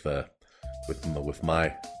with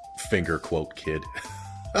my finger quote kid.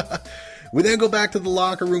 We then go back to the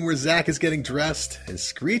locker room where Zach is getting dressed, and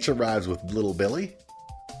Screech arrives with little Billy.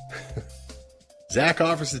 Zach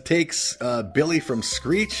offers to take Billy from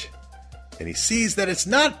Screech, and he sees that it's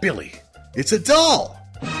not Billy. It's a doll.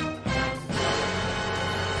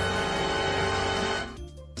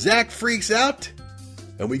 Zach freaks out,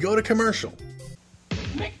 and we go to commercial.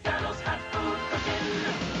 McDonald's hot food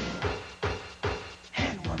cooking.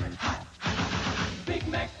 Hand warming hot, hot, hot, hot. Big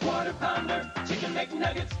Mac quarter pounder, chicken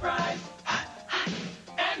McNuggets fries, hot, hot.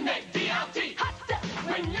 And McDLT, hot stuff.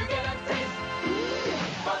 When you get a taste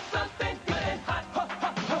for something good and hot, hot,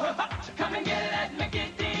 hot, hot, hot. Come and get it at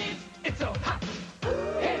Mickey D's. It's so hot.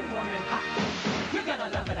 Hand warming hot. You're gonna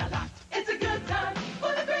love it a lot. It's a good time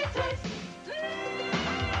with a great taste.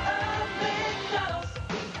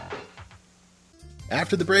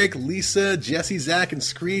 After the break, Lisa, Jessie, Zach, and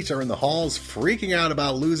Screech are in the halls freaking out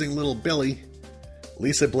about losing little Billy.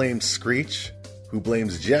 Lisa blames Screech, who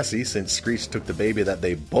blames Jessie since Screech took the baby that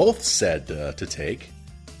they both said to take.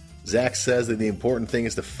 Zach says that the important thing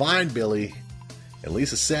is to find Billy, and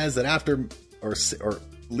Lisa says that after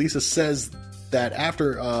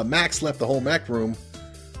Max left the home ec room,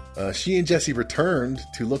 she and Jessie returned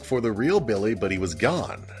to look for the real Billy, but he was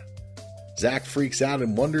gone. Zach freaks out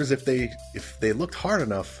and wonders if they looked hard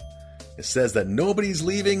enough. It says that nobody's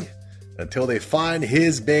leaving until they find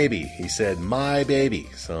his baby. He said, my baby.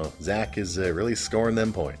 So Zach is really scoring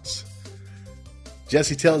them points.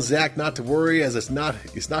 Jesse tells Zach not to worry as it's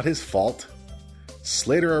not his fault.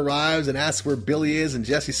 Slater arrives and asks where Billy is, and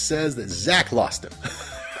Jesse says that Zach lost him.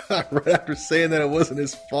 Right after saying that it wasn't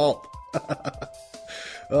his fault.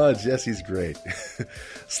 Oh, Jesse's great.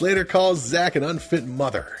 Slater calls Zach an unfit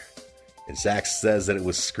mother. And Zach says that it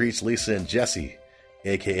was Screech, Lisa, and Jesse,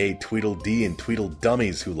 a.k.a. Tweedledee and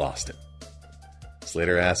Tweedledummies, who lost him.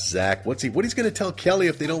 Slater asks Zach what he's going to tell Kelly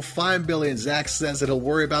if they don't find Billy, and Zach says that he'll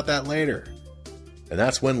worry about that later. And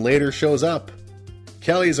that's when Later shows up.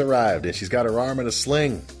 Kelly's arrived, and she's got her arm in a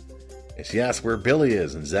sling. And she asks where Billy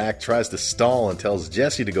is, and Zach tries to stall and tells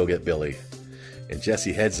Jesse to go get Billy. And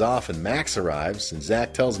Jesse heads off, and Max arrives, and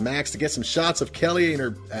Zach tells Max to get some shots of Kelly and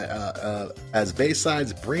her as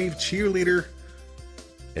Bayside's brave cheerleader.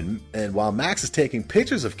 And while Max is taking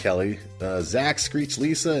pictures of Kelly, Zach, Screech,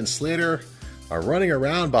 Lisa, and Slater are running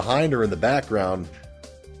around behind her in the background,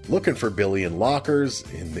 looking for Billy in lockers,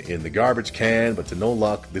 in the garbage can, but to no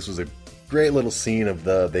luck. This was a great little scene of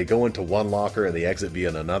they go into one locker and they exit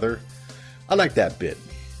via another. I like that bit.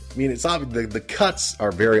 I mean, it's obvious, the cuts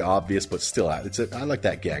are very obvious, but still, I like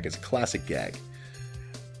that gag. It's a classic gag.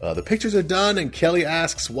 The pictures are done, and Kelly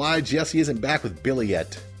asks why Jesse isn't back with Billy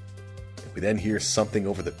yet. And we then hear something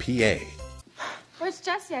over the PA. Where's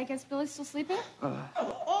Jesse? I guess Billy's still sleeping?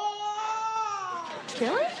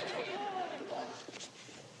 Billy?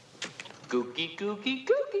 Gookie, gookie,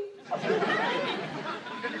 gookie.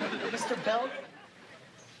 Mr. Bell?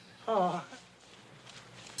 Oh.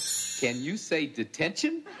 Can you say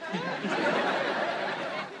detention?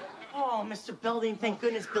 Oh, Mr. Belding, thank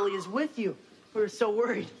goodness Billy is with you. We were so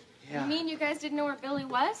worried. You mean you guys didn't know where Billy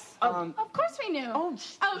was? Of course we knew. Oh,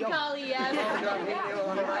 golly, yes.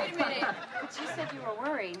 Wait a minute. But you said you were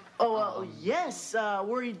worried. Yes.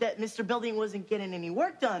 Worried that Mr. Belding wasn't getting any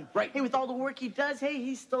work done. Right. Hey, with all the work he does,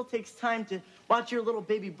 he still takes time to watch your little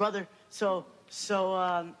baby brother. So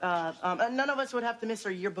none of us would have to miss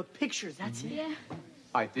our yearbook pictures. That's it. Yeah.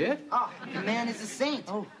 I did? Oh, the man is a saint.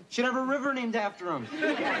 Should have a river named after him.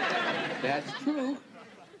 That's true.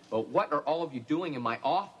 But what are all of you doing in my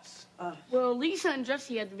office? Well, Lisa and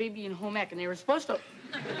Jesse had the baby in home ec, and they were supposed to...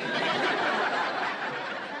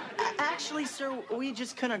 Actually, sir, we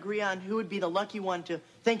just couldn't agree on who would be the lucky one to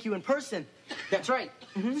thank you in person. That's right,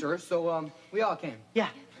 sir. So, we all came. Yeah.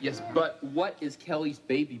 Yes, but what is Kelly's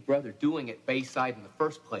baby brother doing at Bayside in the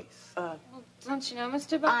first place? Well, don't you know,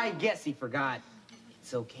 Mr. Belding? I guess he forgot.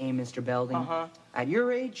 It's okay, Mr. Belding. At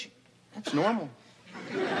your age, that's normal.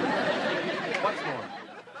 What's normal?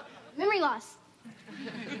 Memory loss.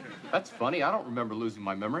 That's funny. I don't remember losing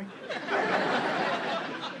my memory.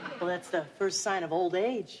 Well, that's the first sign of old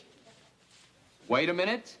age. Wait a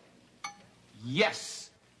minute. Yes,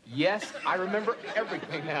 I remember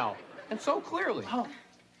everything now. And so clearly.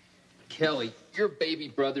 Kelly, your baby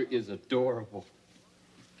brother is adorable.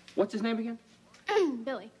 What's his name again?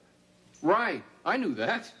 Billy. Right, I knew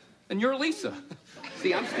that. And you're Lisa.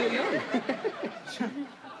 See, I'm still young.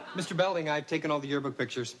 Mr. Belding, I've taken all the yearbook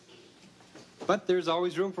pictures. But there's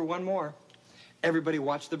always room for one more. Everybody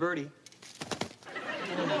watch the birdie.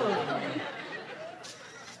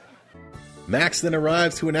 Max then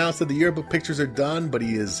arrives to announce that the yearbook pictures are done, but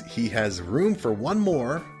he has room for one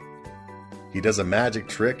more. He does a magic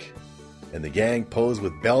trick, and the gang pose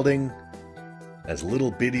with Belding as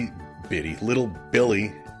little Billy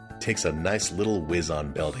takes a nice little whiz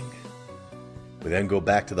on Belding. We then go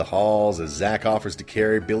back to the halls as Zach offers to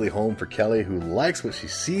carry Billy home for Kelly, who likes what she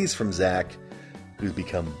sees from Zach, who's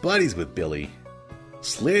become buddies with Billy.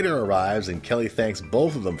 Slater arrives and Kelly thanks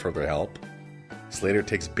both of them for their help. Slater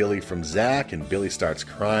takes Billy from Zach and Billy starts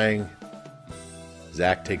crying.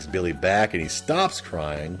 Zach takes Billy back and he stops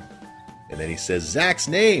crying. And then he says Zach's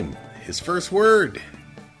name, his first word.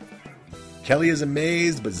 Kelly is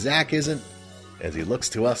amazed, but Zach isn't, as he looks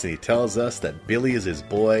to us and he tells us that Billy is his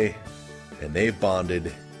boy, and they've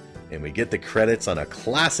bonded, and we get the credits on a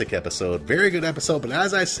classic episode. Very good episode, but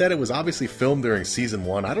as I said, it was obviously filmed during season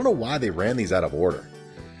 1. I don't know why they ran these out of order.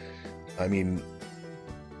 I mean,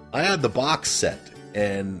 I had the box set,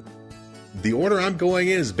 and the order I'm going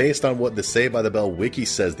in is based on what the Saved by the Bell wiki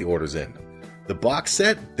says the order's in. The box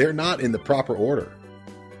set, they're not in the proper order.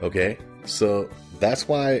 Okay? So that's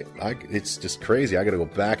why it's just crazy. I gotta go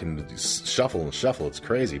back and shuffle. It's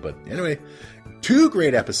crazy. But anyway, 2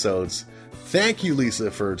 great episodes. Thank you,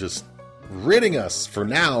 Lisa, for just ridding us for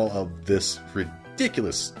now of this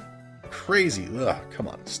ridiculous, crazy... Ugh, come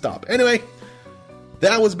on, stop. Anyway,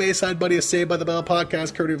 that was Bayside Buddy, a Saved by the Bell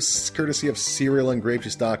podcast, courtesy of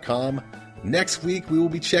SerialAndGrapejuice.com. Next week, we will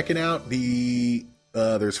be checking out the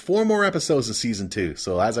There's 4 more episodes in season 2.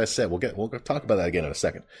 So as I said, we'll talk about that again in a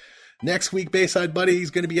second. Next week, Bayside Buddy is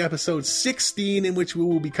going to be episode 16, in which we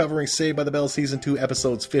will be covering Saved by the Bell season 2,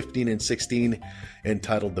 episodes 15 and 16,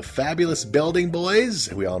 entitled The Fabulous Belding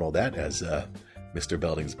Boys. We all know that as Mr.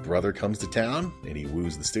 Belding's brother comes to town and he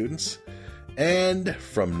woos the students. And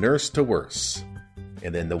From Nurse to Worse.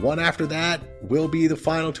 And then the one after that will be the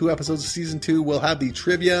final 2 episodes of season 2. We'll have the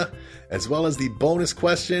trivia as well as the bonus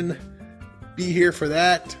question. Be here for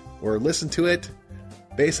that or listen to it.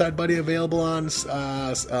 Bayside Buddy available on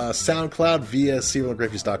SoundCloud via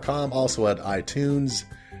serialandgrapefeast.com. Also at iTunes,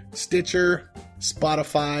 Stitcher,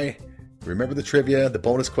 Spotify. Remember the trivia, the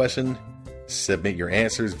bonus question. Submit your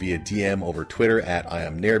answers via DM over Twitter at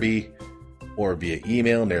IamNairby or via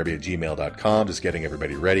email, nairby@gmail.com. Just getting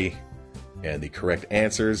everybody ready. And the correct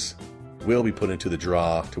answers will be put into the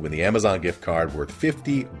draw to win the Amazon gift card worth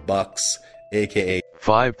 $50, aka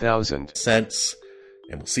 5,000 cents.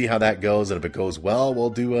 And we'll see how that goes. And if it goes well, we'll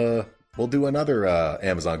do another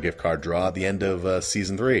Amazon gift card draw at the end of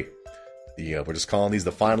season 3. We're just calling these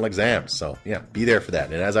the final exams. So yeah, be there for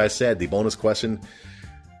that. And as I said, the bonus question,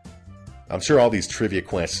 I'm sure all these trivia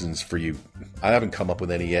questions for you, I haven't come up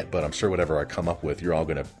with any yet, but I'm sure whatever I come up with,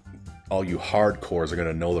 all you hardcores are going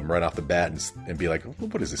to know them right off the bat and be like,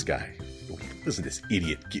 what is this guy? Listen to this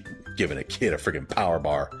idiot giving a kid a friggin' power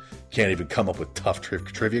bar. Can't even come up with tough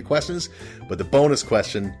trivia questions. But the bonus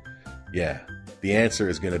question, yeah, the answer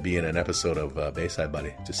is going to be in an episode of Bayside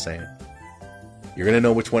Buddy. Just saying. You're going to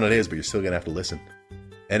know which one it is, but you're still going to have to listen.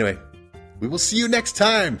 Anyway, we will see you next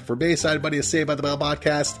time for Bayside Buddy, a Saved by the Bell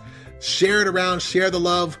podcast. Share it around, share the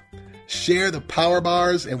love, share the power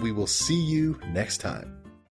bars, and we will see you next time.